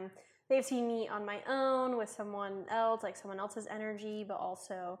first time they've seen me on my own with someone else, like someone else's energy, but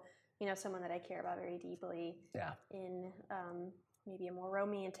also, someone that I care about very deeply. Yeah. In maybe a more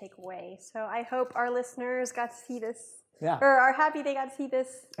romantic way. So I hope our listeners got to see this. Yeah. Or are happy they got to see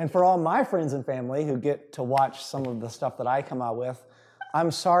this. And for all my friends and family who get to watch some of the stuff that I come out with,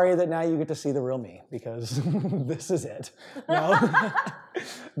 I'm sorry that now you get to see the real me, because this is it. No.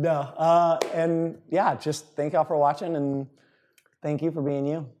 No. And yeah, just thank y'all for watching, and thank you for being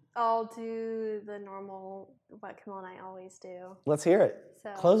you. I'll do the normal what Camille and I always do. Let's hear it.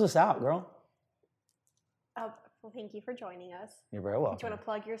 So, close us out, girl. Well, thank you for joining us. You're very welcome. Do you want to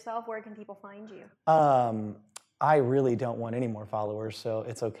plug yourself? Where can people find you? I really don't want any more followers, so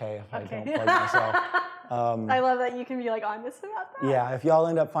it's okay if I don't plug myself. I love that you can be honest about that. Yeah, if y'all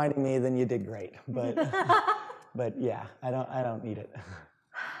end up finding me, then you did great. But but yeah, I don't need it.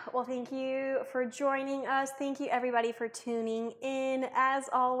 Well, thank you for joining us. Thank you everybody for tuning in. As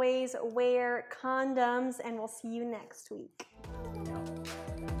always, wear condoms, and we'll see you next week. Yeah.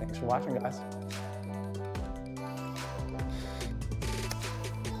 Thanks for watching, guys.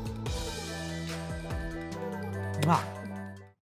 Mwah.